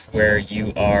life where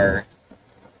you are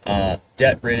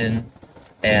debt-ridden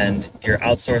and you're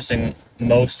outsourcing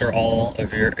most or all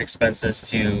of your expenses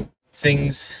to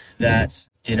things that,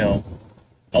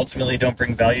 ultimately don't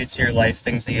bring value to your life,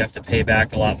 things that you have to pay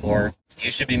back a lot more. You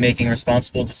should be making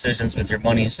responsible decisions with your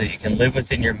money so that you can live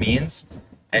within your means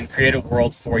and create a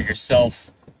world for yourself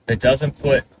that doesn't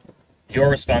put your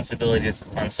responsibilities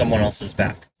on someone else's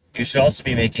back. You should also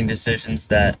be making decisions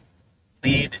that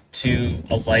lead to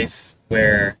a life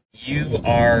where you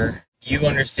are you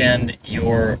understand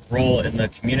your role in the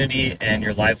community and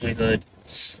your livelihood,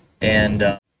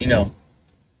 and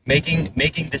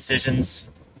making decisions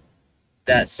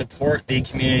that support the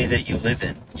community that you live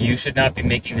in. You should not be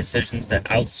making decisions that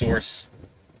outsource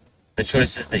the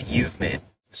choices that you've made.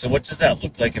 So what does that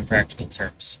look like in practical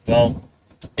terms? Well,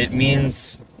 it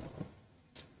means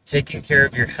taking care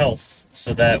of your health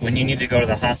so that when you need to go to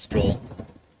the hospital,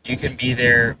 you can be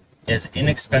there as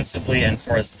inexpensively and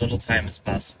for as little time as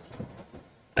possible.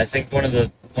 I think one of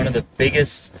the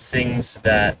biggest things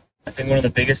that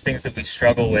we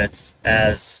struggle with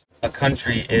as a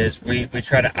country is we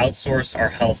try to outsource our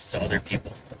health to other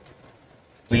people.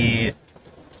 We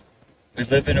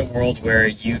live in a world where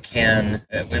we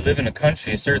live in a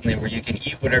country certainly where you can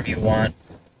eat whatever you want.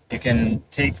 You can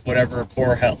take whatever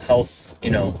poor care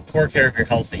of your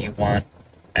health that you want,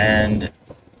 and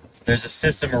there's a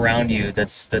system around you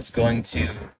that's going to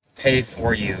pay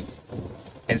for you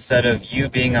instead of you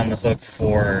being on the hook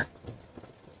for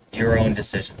your own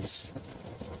decisions.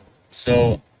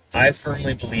 So I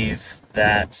firmly believe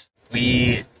that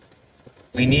we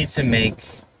need to make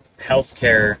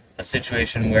healthcare a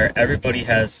situation where everybody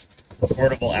has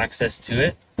affordable access to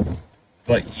it,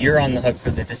 but you're on the hook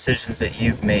for the decisions that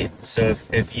you've made. So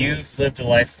if you've lived a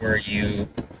life where you've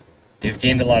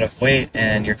gained a lot of weight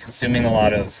and you're consuming a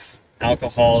lot of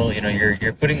alcohol,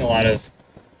 you're putting a lot of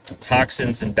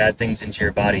toxins and bad things into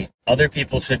your body, other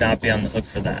people should not be on the hook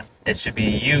for that. It should be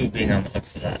you being on the hook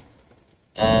for that.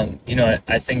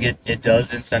 I think it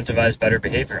does incentivize better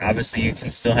behavior. Obviously, you can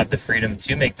still have the freedom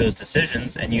to make those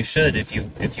decisions, and you should if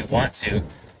you want to,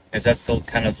 if that's the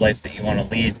kind of life that you want to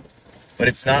lead. But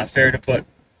it's not fair to put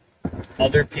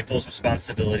other people's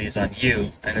responsibilities on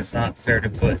you, and it's not fair to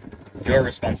put your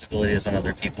responsibilities on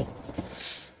other people.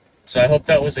 So I hope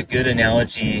that was a good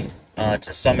analogy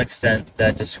to some extent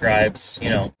that describes,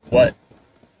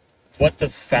 what the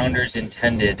founders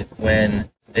intended when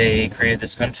they created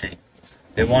this country.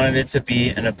 They wanted it to be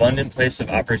an abundant place of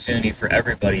opportunity for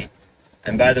everybody.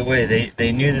 And by the way,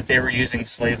 they knew that they were using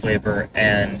slave labor,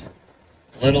 and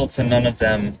little to none of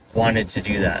them wanted to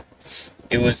do that.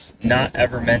 It was not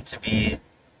ever meant to be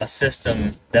a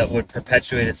system that would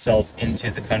perpetuate itself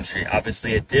into the country.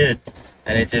 Obviously it did,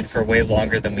 and it did for way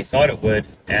longer than we thought it would,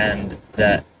 and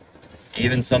that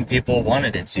even some people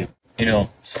wanted it to.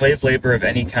 Slave labor of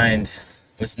any kind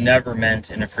was never meant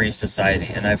in a free society,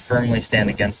 and I firmly stand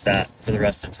against that for the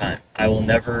rest of time. I will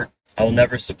never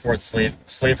support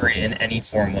slavery in any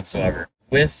form whatsoever.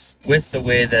 With the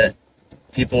way that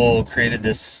people created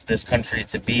this country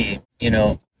to be,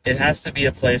 it has to be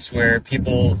a place where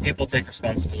people take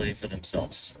responsibility for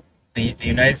themselves. The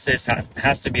United States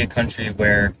has to be a country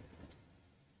where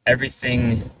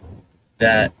everything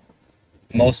that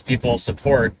most people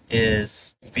support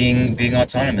is being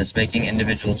autonomous, making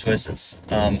individual choices.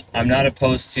 I'm not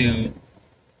opposed to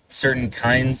certain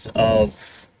kinds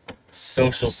of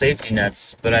social safety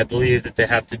nets, but I believe that they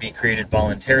have to be created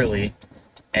voluntarily,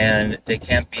 and they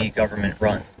can't be government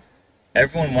run.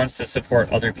 Everyone wants to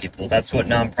support other people. That's what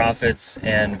nonprofits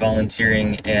and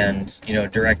volunteering and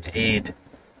direct aid,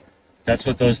 that's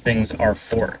what those things are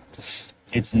for.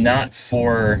 It's not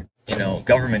for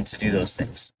government to do those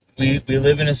things. We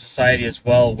live in a society as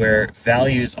well where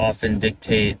values often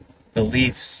dictate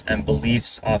beliefs, and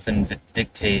beliefs often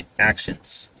dictate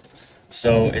actions.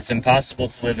 So it's impossible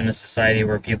to live in a society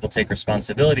where people take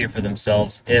responsibility for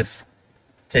themselves if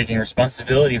taking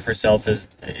responsibility for yourself is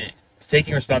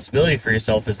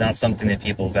not something that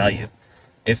people value.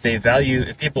 If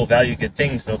people value good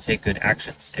things, they'll take good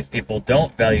actions. If people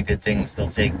don't value good things, they'll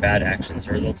take bad actions,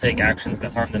 or they'll take actions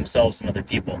that harm themselves and other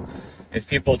people. If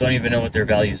people don't even know what their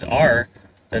values are,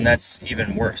 then that's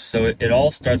even worse. So it all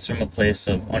starts from a place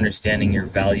of understanding your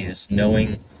values,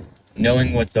 knowing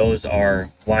what those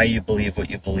are, why you believe what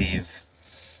you believe,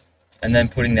 and then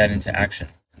putting that into action.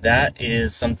 That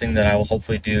is something that I will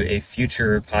hopefully do a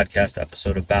future podcast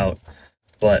episode about.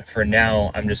 But for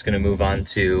now, I'm just going to move on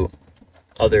to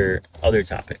other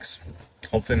topics.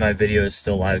 Hopefully my video is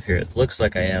still live here. It looks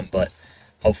like I am, but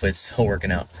hopefully it's still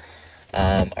working out.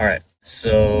 All right.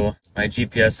 So my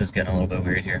GPS is getting a little bit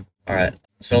weird here. All right.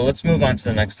 So let's move on to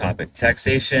the next topic: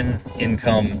 taxation,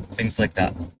 income, things like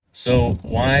that. So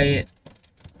why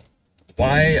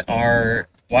are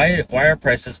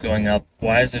prices going up?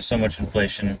 Why is there so much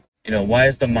inflation? Why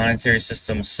is the monetary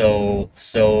system so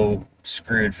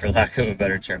screwed, for lack of a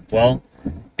better term? Well,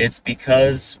 it's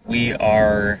because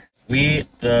the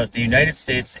United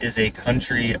States is a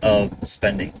country of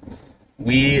spending.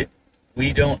 We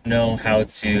don't know how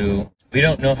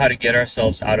to get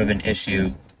ourselves out of an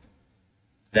issue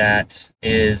that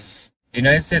is the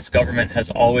United States government has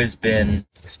always been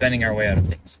spending our way out of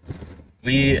things.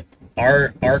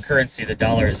 Our currency, the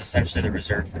dollar, is essentially the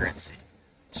reserve currency.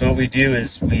 So what we do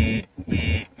is we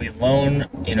loan,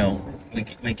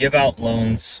 we give out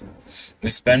loans,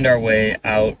 we spend our way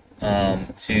out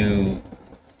to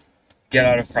get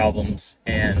out of problems,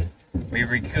 and we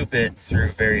recoup it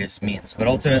through various means. But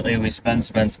ultimately, we spend,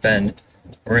 spend, spend.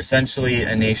 We're essentially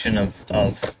a nation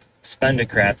of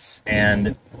spendocrats,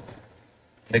 and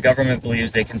the government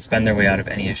believes they can spend their way out of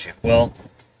any issue. Well,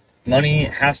 money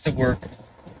has to work.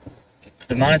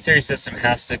 The monetary system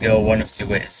has to go one of two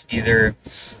ways. Either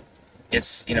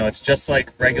it's just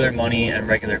like regular money and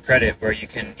regular credit, where you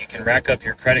can rack up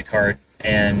your credit card,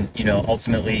 and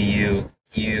ultimately you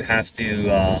have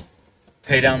to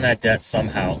pay down that debt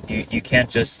somehow. You can't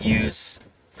just use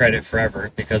credit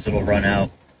forever because it'll run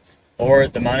out. Or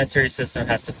the monetary system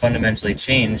has to fundamentally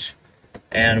change,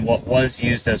 and what was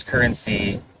used as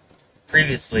currency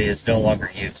previously is no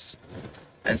longer used.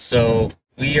 And so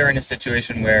we are in a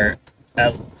situation where,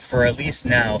 for at least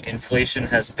now, inflation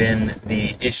has been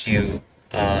the issue.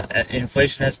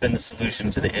 Inflation has been the solution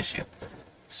to the issue.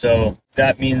 So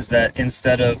that means that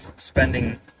instead of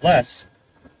spending less,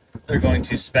 they're going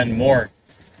to spend more,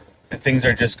 and things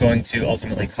are just going to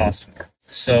ultimately cost more.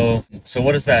 So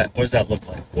what does that look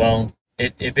like? Well,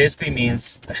 it basically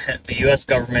means that the U.S.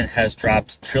 government has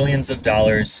dropped trillions of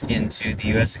dollars into the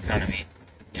U.S. economy.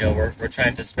 We're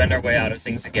trying to spend our way out of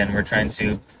things again. We're trying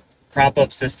to prop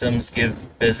up systems,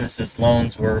 give businesses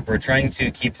loans. We're trying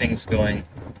to keep things going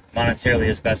monetarily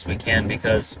as best we can,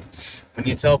 because when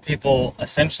you tell people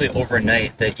essentially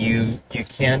overnight that you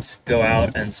can't go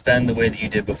out and spend the way that you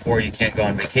did before, you can't go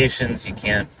on vacations, you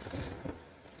can't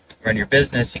run your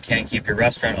business, you can't keep your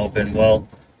restaurant open, well,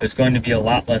 there's going to be a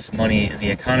lot less money in the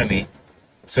economy.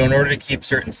 So in order to keep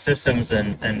certain systems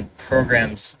and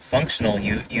programs functional,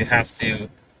 you have to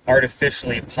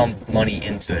artificially pump money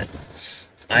into it.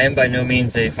 I am by no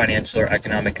means a financial or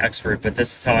economic expert, but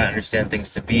this is how I understand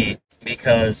things to be,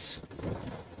 because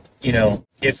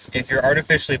if you're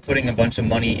artificially putting a bunch of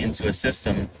money into a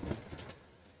system,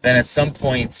 then at some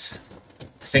point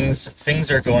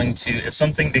things are going to, if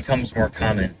something becomes more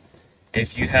common,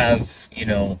 if you have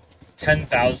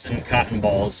 10,000 cotton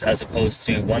balls as opposed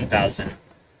to 1,000,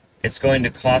 it's going to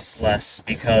cost less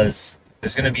because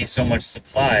there's going to be so much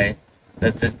supply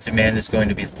that the demand is going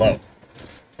to be low.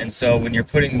 And so when you're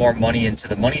putting more money into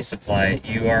the money supply,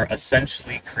 you are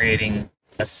essentially creating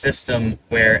a system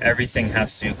where everything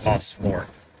has to cost more.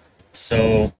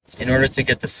 So in order to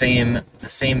get the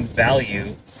same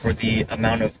value for the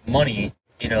amount of money,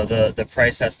 the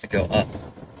price has to go up.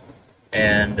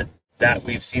 And that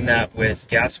we've seen that with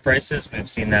gas prices, we've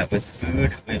seen that with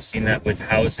food, we've seen that with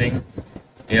housing.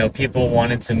 People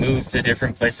wanted to move to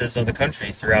different places of the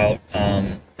country throughout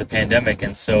the pandemic,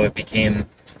 and so it became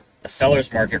a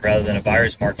seller's market rather than a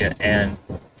buyer's market. And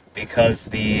because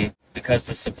the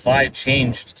supply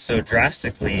changed so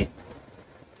drastically,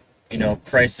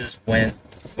 prices went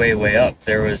way up.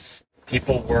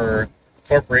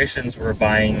 Corporations were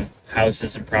buying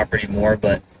houses and property more,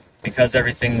 but because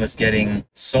everything was getting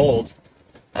sold,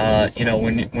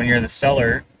 when you're the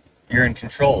seller, you're in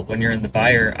control. When you're in the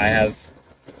buyer, I have,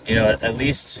 at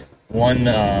least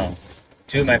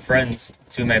two of my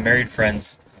married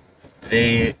friends,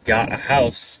 they got a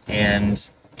house, and,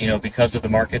 because of the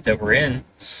market that we're in,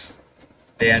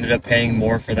 they ended up paying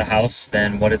more for the house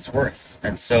than what it's worth.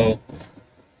 And so,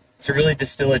 to really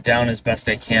distill it down as best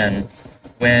I can,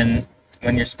 when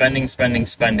you're spending,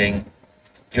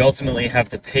 you ultimately have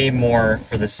to pay more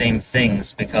for the same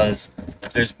things, because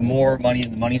if there's more money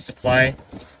in the money supply,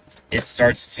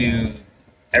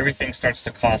 everything starts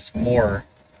to cost more,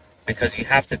 because you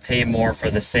have to pay more for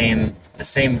the same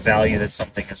value that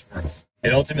something is worth.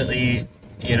 It ultimately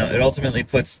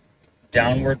puts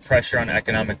downward pressure on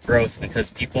economic growth,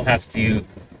 because people have to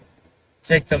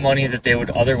take the money that they would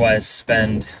otherwise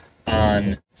spend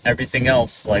on everything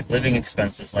else, like living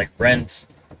expenses, like rent,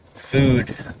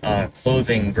 food,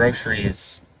 clothing,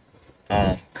 groceries,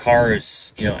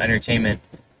 cars, entertainment.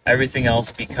 Everything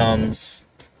else becomes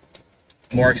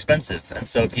more expensive, and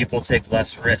so people take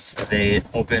less risk. They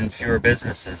open fewer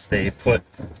businesses. They put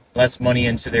less money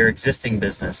into their existing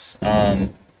business.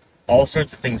 All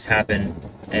sorts of things happen,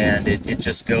 and it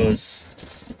just goes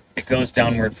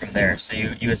downward from there. So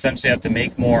you essentially have to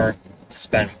make more to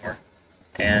spend more,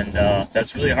 and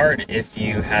that's really hard if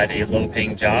you had a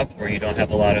low-paying job where you don't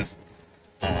have a lot of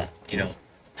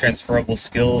transferable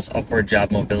skills, upward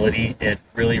job mobility. It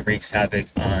really wreaks havoc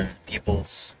on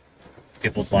people's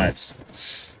lives.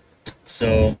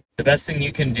 So the best thing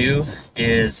you can do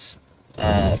is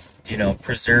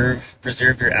preserve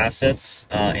your assets,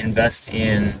 invest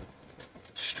in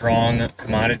strong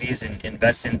commodities, and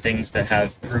invest in things that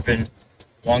have proven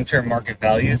long-term market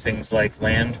value, things like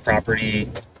land, property,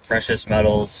 precious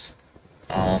metals,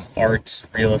 art,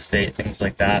 real estate, things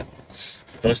like that.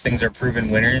 Those things are proven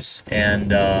winners,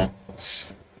 and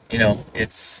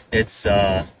it's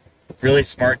really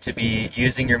smart to be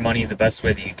using your money the best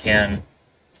way that you can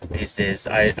these days.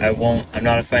 I'm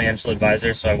not a financial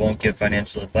advisor, so I won't give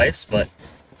financial advice, but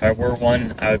if I were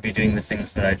one, I would be doing the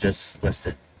things that I just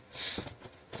listed.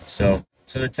 So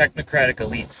the technocratic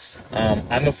elites.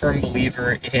 I'm a firm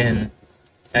believer in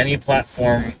any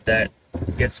platform that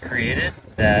gets created,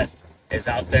 that is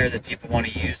out there, that people want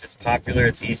to use. It's popular,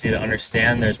 it's easy to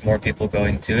understand, there's more people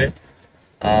going to it.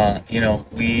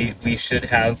 We should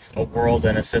have a world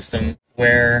and a system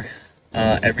where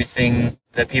anything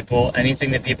that people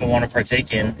want to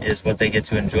partake in is what they get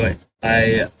to enjoy.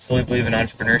 I fully believe in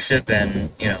entrepreneurship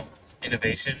and,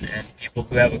 innovation, and people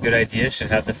who have a good idea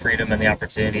should have the freedom and the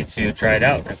opportunity to try it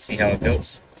out and see how it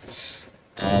goes.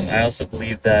 I also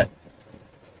believe that,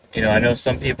 I know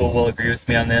some people will agree with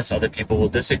me on this, other people will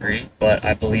disagree, but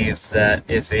I believe that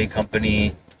if a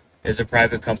company is a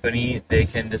private company, they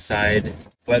can decide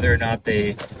whether or not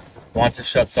they want to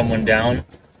shut someone down.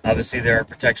 Obviously, there are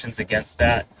protections against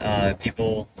that.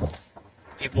 People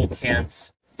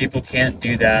can't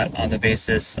do that on the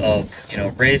basis of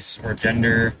race or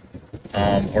gender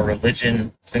or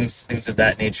religion, things of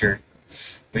that nature.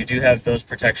 We do have those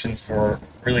protections for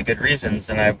really good reasons,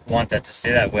 and I want that to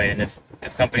stay that way. And if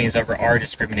companies ever are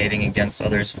discriminating against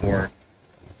others for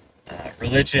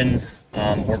religion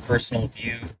or personal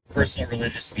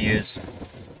religious views,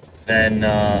 then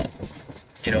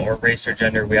or race or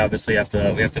gender, we obviously have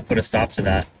to put a stop to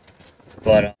that.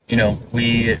 But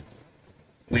we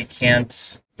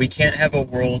can't have a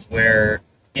world where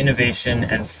innovation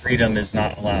and freedom is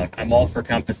not allowed. I'm all for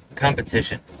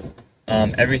competition.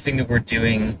 Everything that we're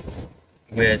doing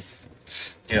with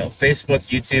Facebook,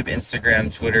 YouTube,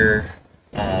 Instagram, Twitter,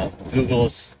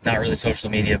 Google's not really social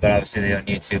media, but obviously they own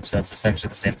YouTube, so it's essentially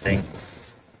the same thing.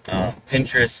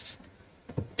 Pinterest,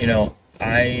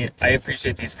 I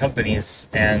appreciate these companies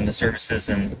and the services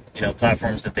and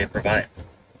platforms that they provide,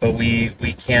 but we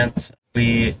can't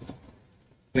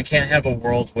have a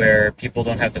world where people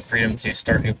don't have the freedom to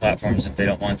start new platforms if they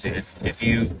don't want to.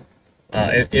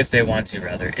 If they want to,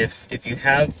 rather. If you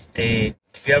have a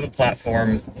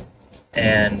platform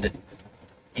and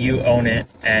you own it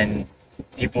and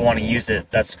people want to use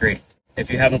it, that's great. If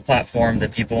you have a platform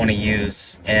that people want to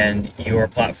use and your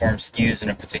platform skews in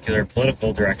a particular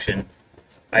political direction,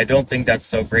 I don't think that's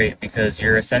so great, because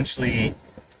you're essentially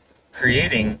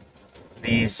creating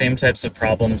the same types of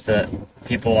problems that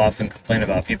people often complain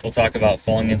about. People talk about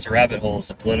falling into rabbit holes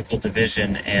of political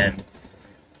division and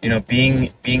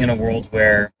being in a world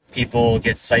where people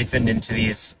get siphoned into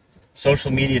these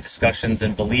social media discussions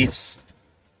and beliefs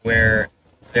where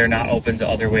they're not open to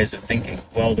other ways of thinking.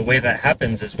 Well, the way that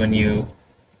happens is when you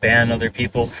ban other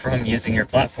people from using your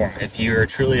platform. If you're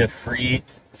truly a free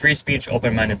speech,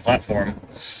 open-minded platform,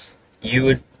 you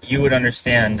would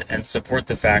understand and support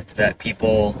the fact that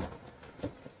people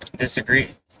disagree.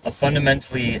 A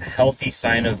fundamentally healthy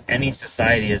sign of any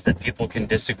society is that people can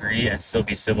disagree and still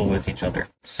be civil with each other.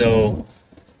 So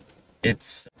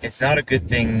it's not a good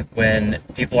thing when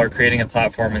people are creating a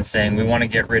platform and saying we want to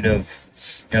get rid of,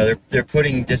 they're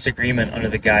putting disagreement under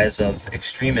the guise of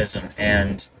extremism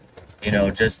and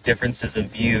just differences of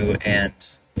view and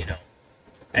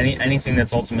anything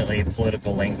that's ultimately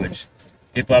political language.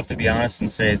 People have to be honest and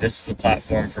say this is a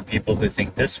platform for people who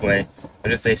think this way.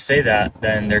 But if they say that,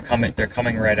 then they're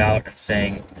coming right out and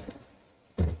saying,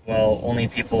 well, only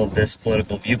people of this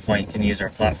political viewpoint can use our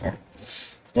platform.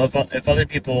 Well, if other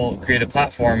people create a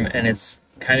platform and it's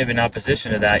kind of in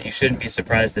opposition to that, you shouldn't be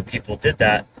surprised that people did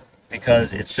that,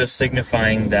 because it's just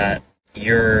signifying that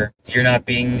you're not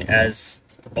being as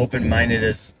open-minded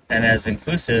and as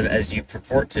inclusive as you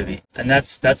purport to be. And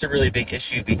that's a really big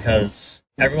issue, because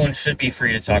everyone should be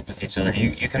free to talk with each other.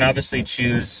 You can obviously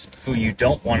choose who you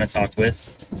don't want to talk with,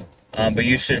 but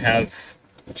you should have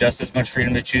just as much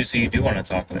freedom to choose who you do want to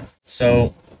talk with.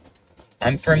 So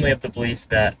I'm firmly of the belief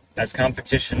that as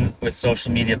competition with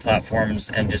social media platforms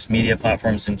and just media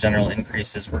platforms in general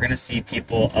increases, we're going to see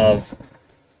people of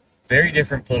very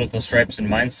different political stripes and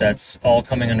mindsets all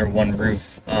coming under one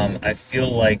roof. I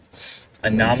feel like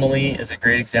Anomaly is a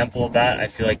great example of that. I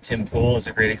feel like Tim Pool is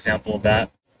a great example of that.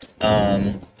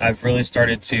 I've really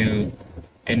started to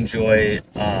enjoy,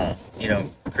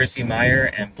 Chrissy Meyer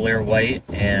and Blair White,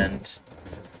 and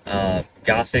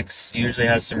Gothix usually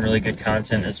has some really good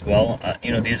content as well.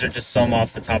 These are just some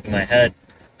off the top of my head.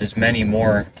 there's many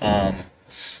more.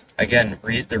 Again,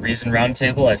 the Reason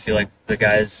Roundtable, I feel like the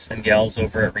guys and gals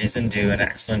over at Reason do an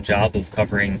excellent job of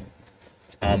covering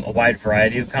a wide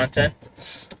variety of content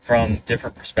from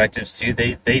different perspectives too.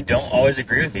 They don't always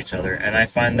agree with each other, and I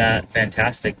find that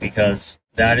fantastic because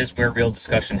that is where real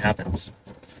discussion happens.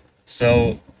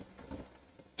 So,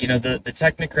 the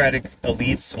technocratic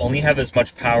elites only have as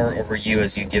much power over you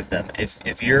as you give them.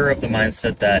 If you're of the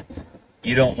mindset that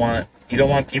you don't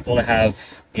want people to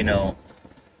have,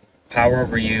 power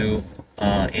over you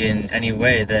in any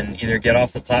way, then either get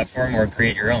off the platform or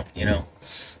create your own.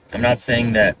 I'm not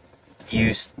saying that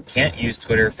you can't use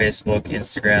Twitter, Facebook,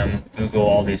 Instagram, Google,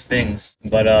 all these things,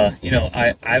 but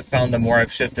I've found the more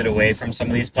I've shifted away from some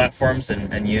of these platforms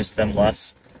and used them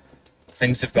less,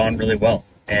 things have gone really well.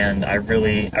 And I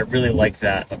really like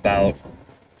that about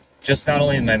just not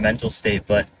only my mental state,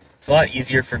 but it's a lot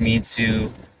easier for me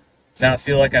to not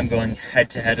feel like I'm going head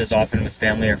to head as often with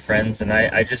family or friends. And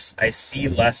I see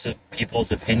less of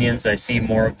people's opinions. I see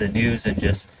more of the news and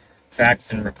just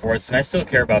facts and reports. And I still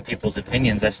care about people's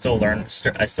opinions. I still learn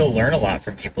a lot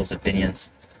from people's opinions.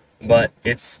 But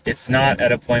it's not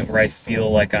at a point where I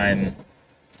feel like I'm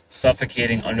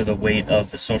suffocating under the weight of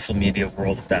the social media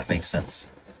world, if that makes sense.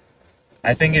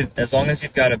 I think as long as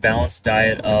you've got a balanced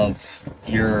diet of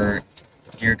you're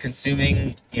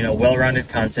consuming, well-rounded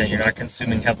content, you're not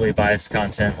consuming heavily biased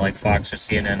content like Fox or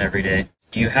CNN every day,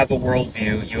 you have a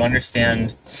worldview, you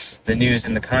understand the news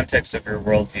in the context of your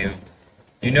worldview,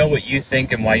 you know what you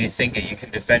think and why you think it, you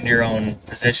can defend your own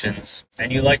positions,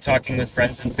 and you like talking with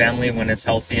friends and family when it's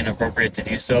healthy and appropriate to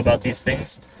do so about these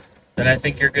things, then I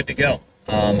think you're good to go.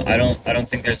 I don't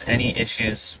think there's any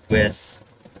issues with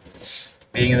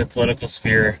being in the political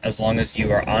sphere as long as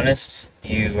you are honest,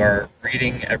 you are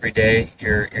reading every day,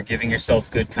 you're giving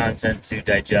yourself good content to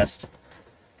digest,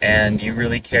 and you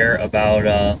really care about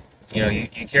you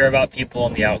care about people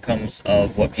and the outcomes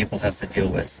of what people have to deal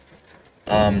with.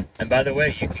 And by the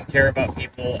way, you can care about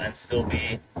people and still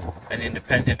be an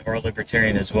independent or a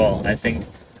libertarian as well. I think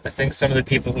some of the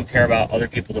people who care about other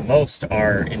people the most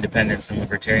are independents and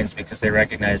libertarians because they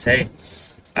recognize, hey,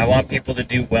 I want people to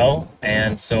do well,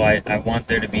 and so I want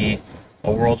there to be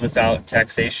a world without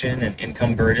taxation and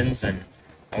income burdens, and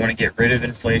I want to get rid of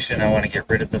inflation, I want to get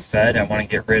rid of the Fed, I want to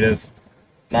get rid of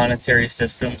monetary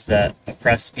systems that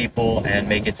oppress people and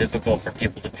make it difficult for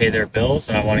people to pay their bills,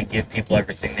 and I want to give people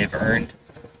everything they've earned.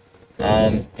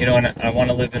 And I want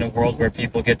to live in a world where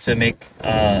people get to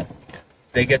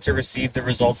they get to receive the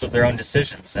results of their own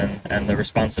decisions and the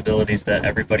responsibilities that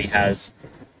everybody has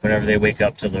whenever they wake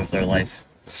up to live their life.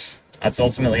 That's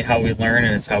ultimately how we learn,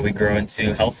 and it's how we grow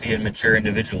into healthy and mature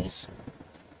individuals.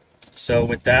 So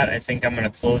with that, I think I'm going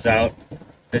to close out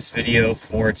this video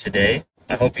for today.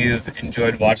 I hope you've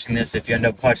enjoyed watching this. If you end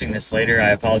up watching this later, I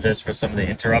apologize for some of the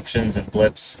interruptions and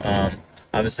blips.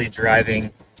 Obviously,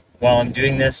 while I'm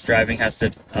doing this, driving has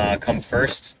to come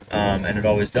first, and it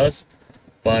always does.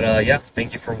 But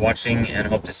thank you for watching, and I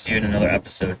hope to see you in another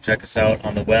episode. Check us out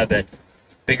on the web at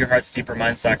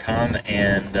biggerheartsdeeperminds.com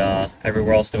and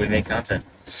everywhere else that we make content.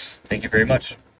 Thank you very much.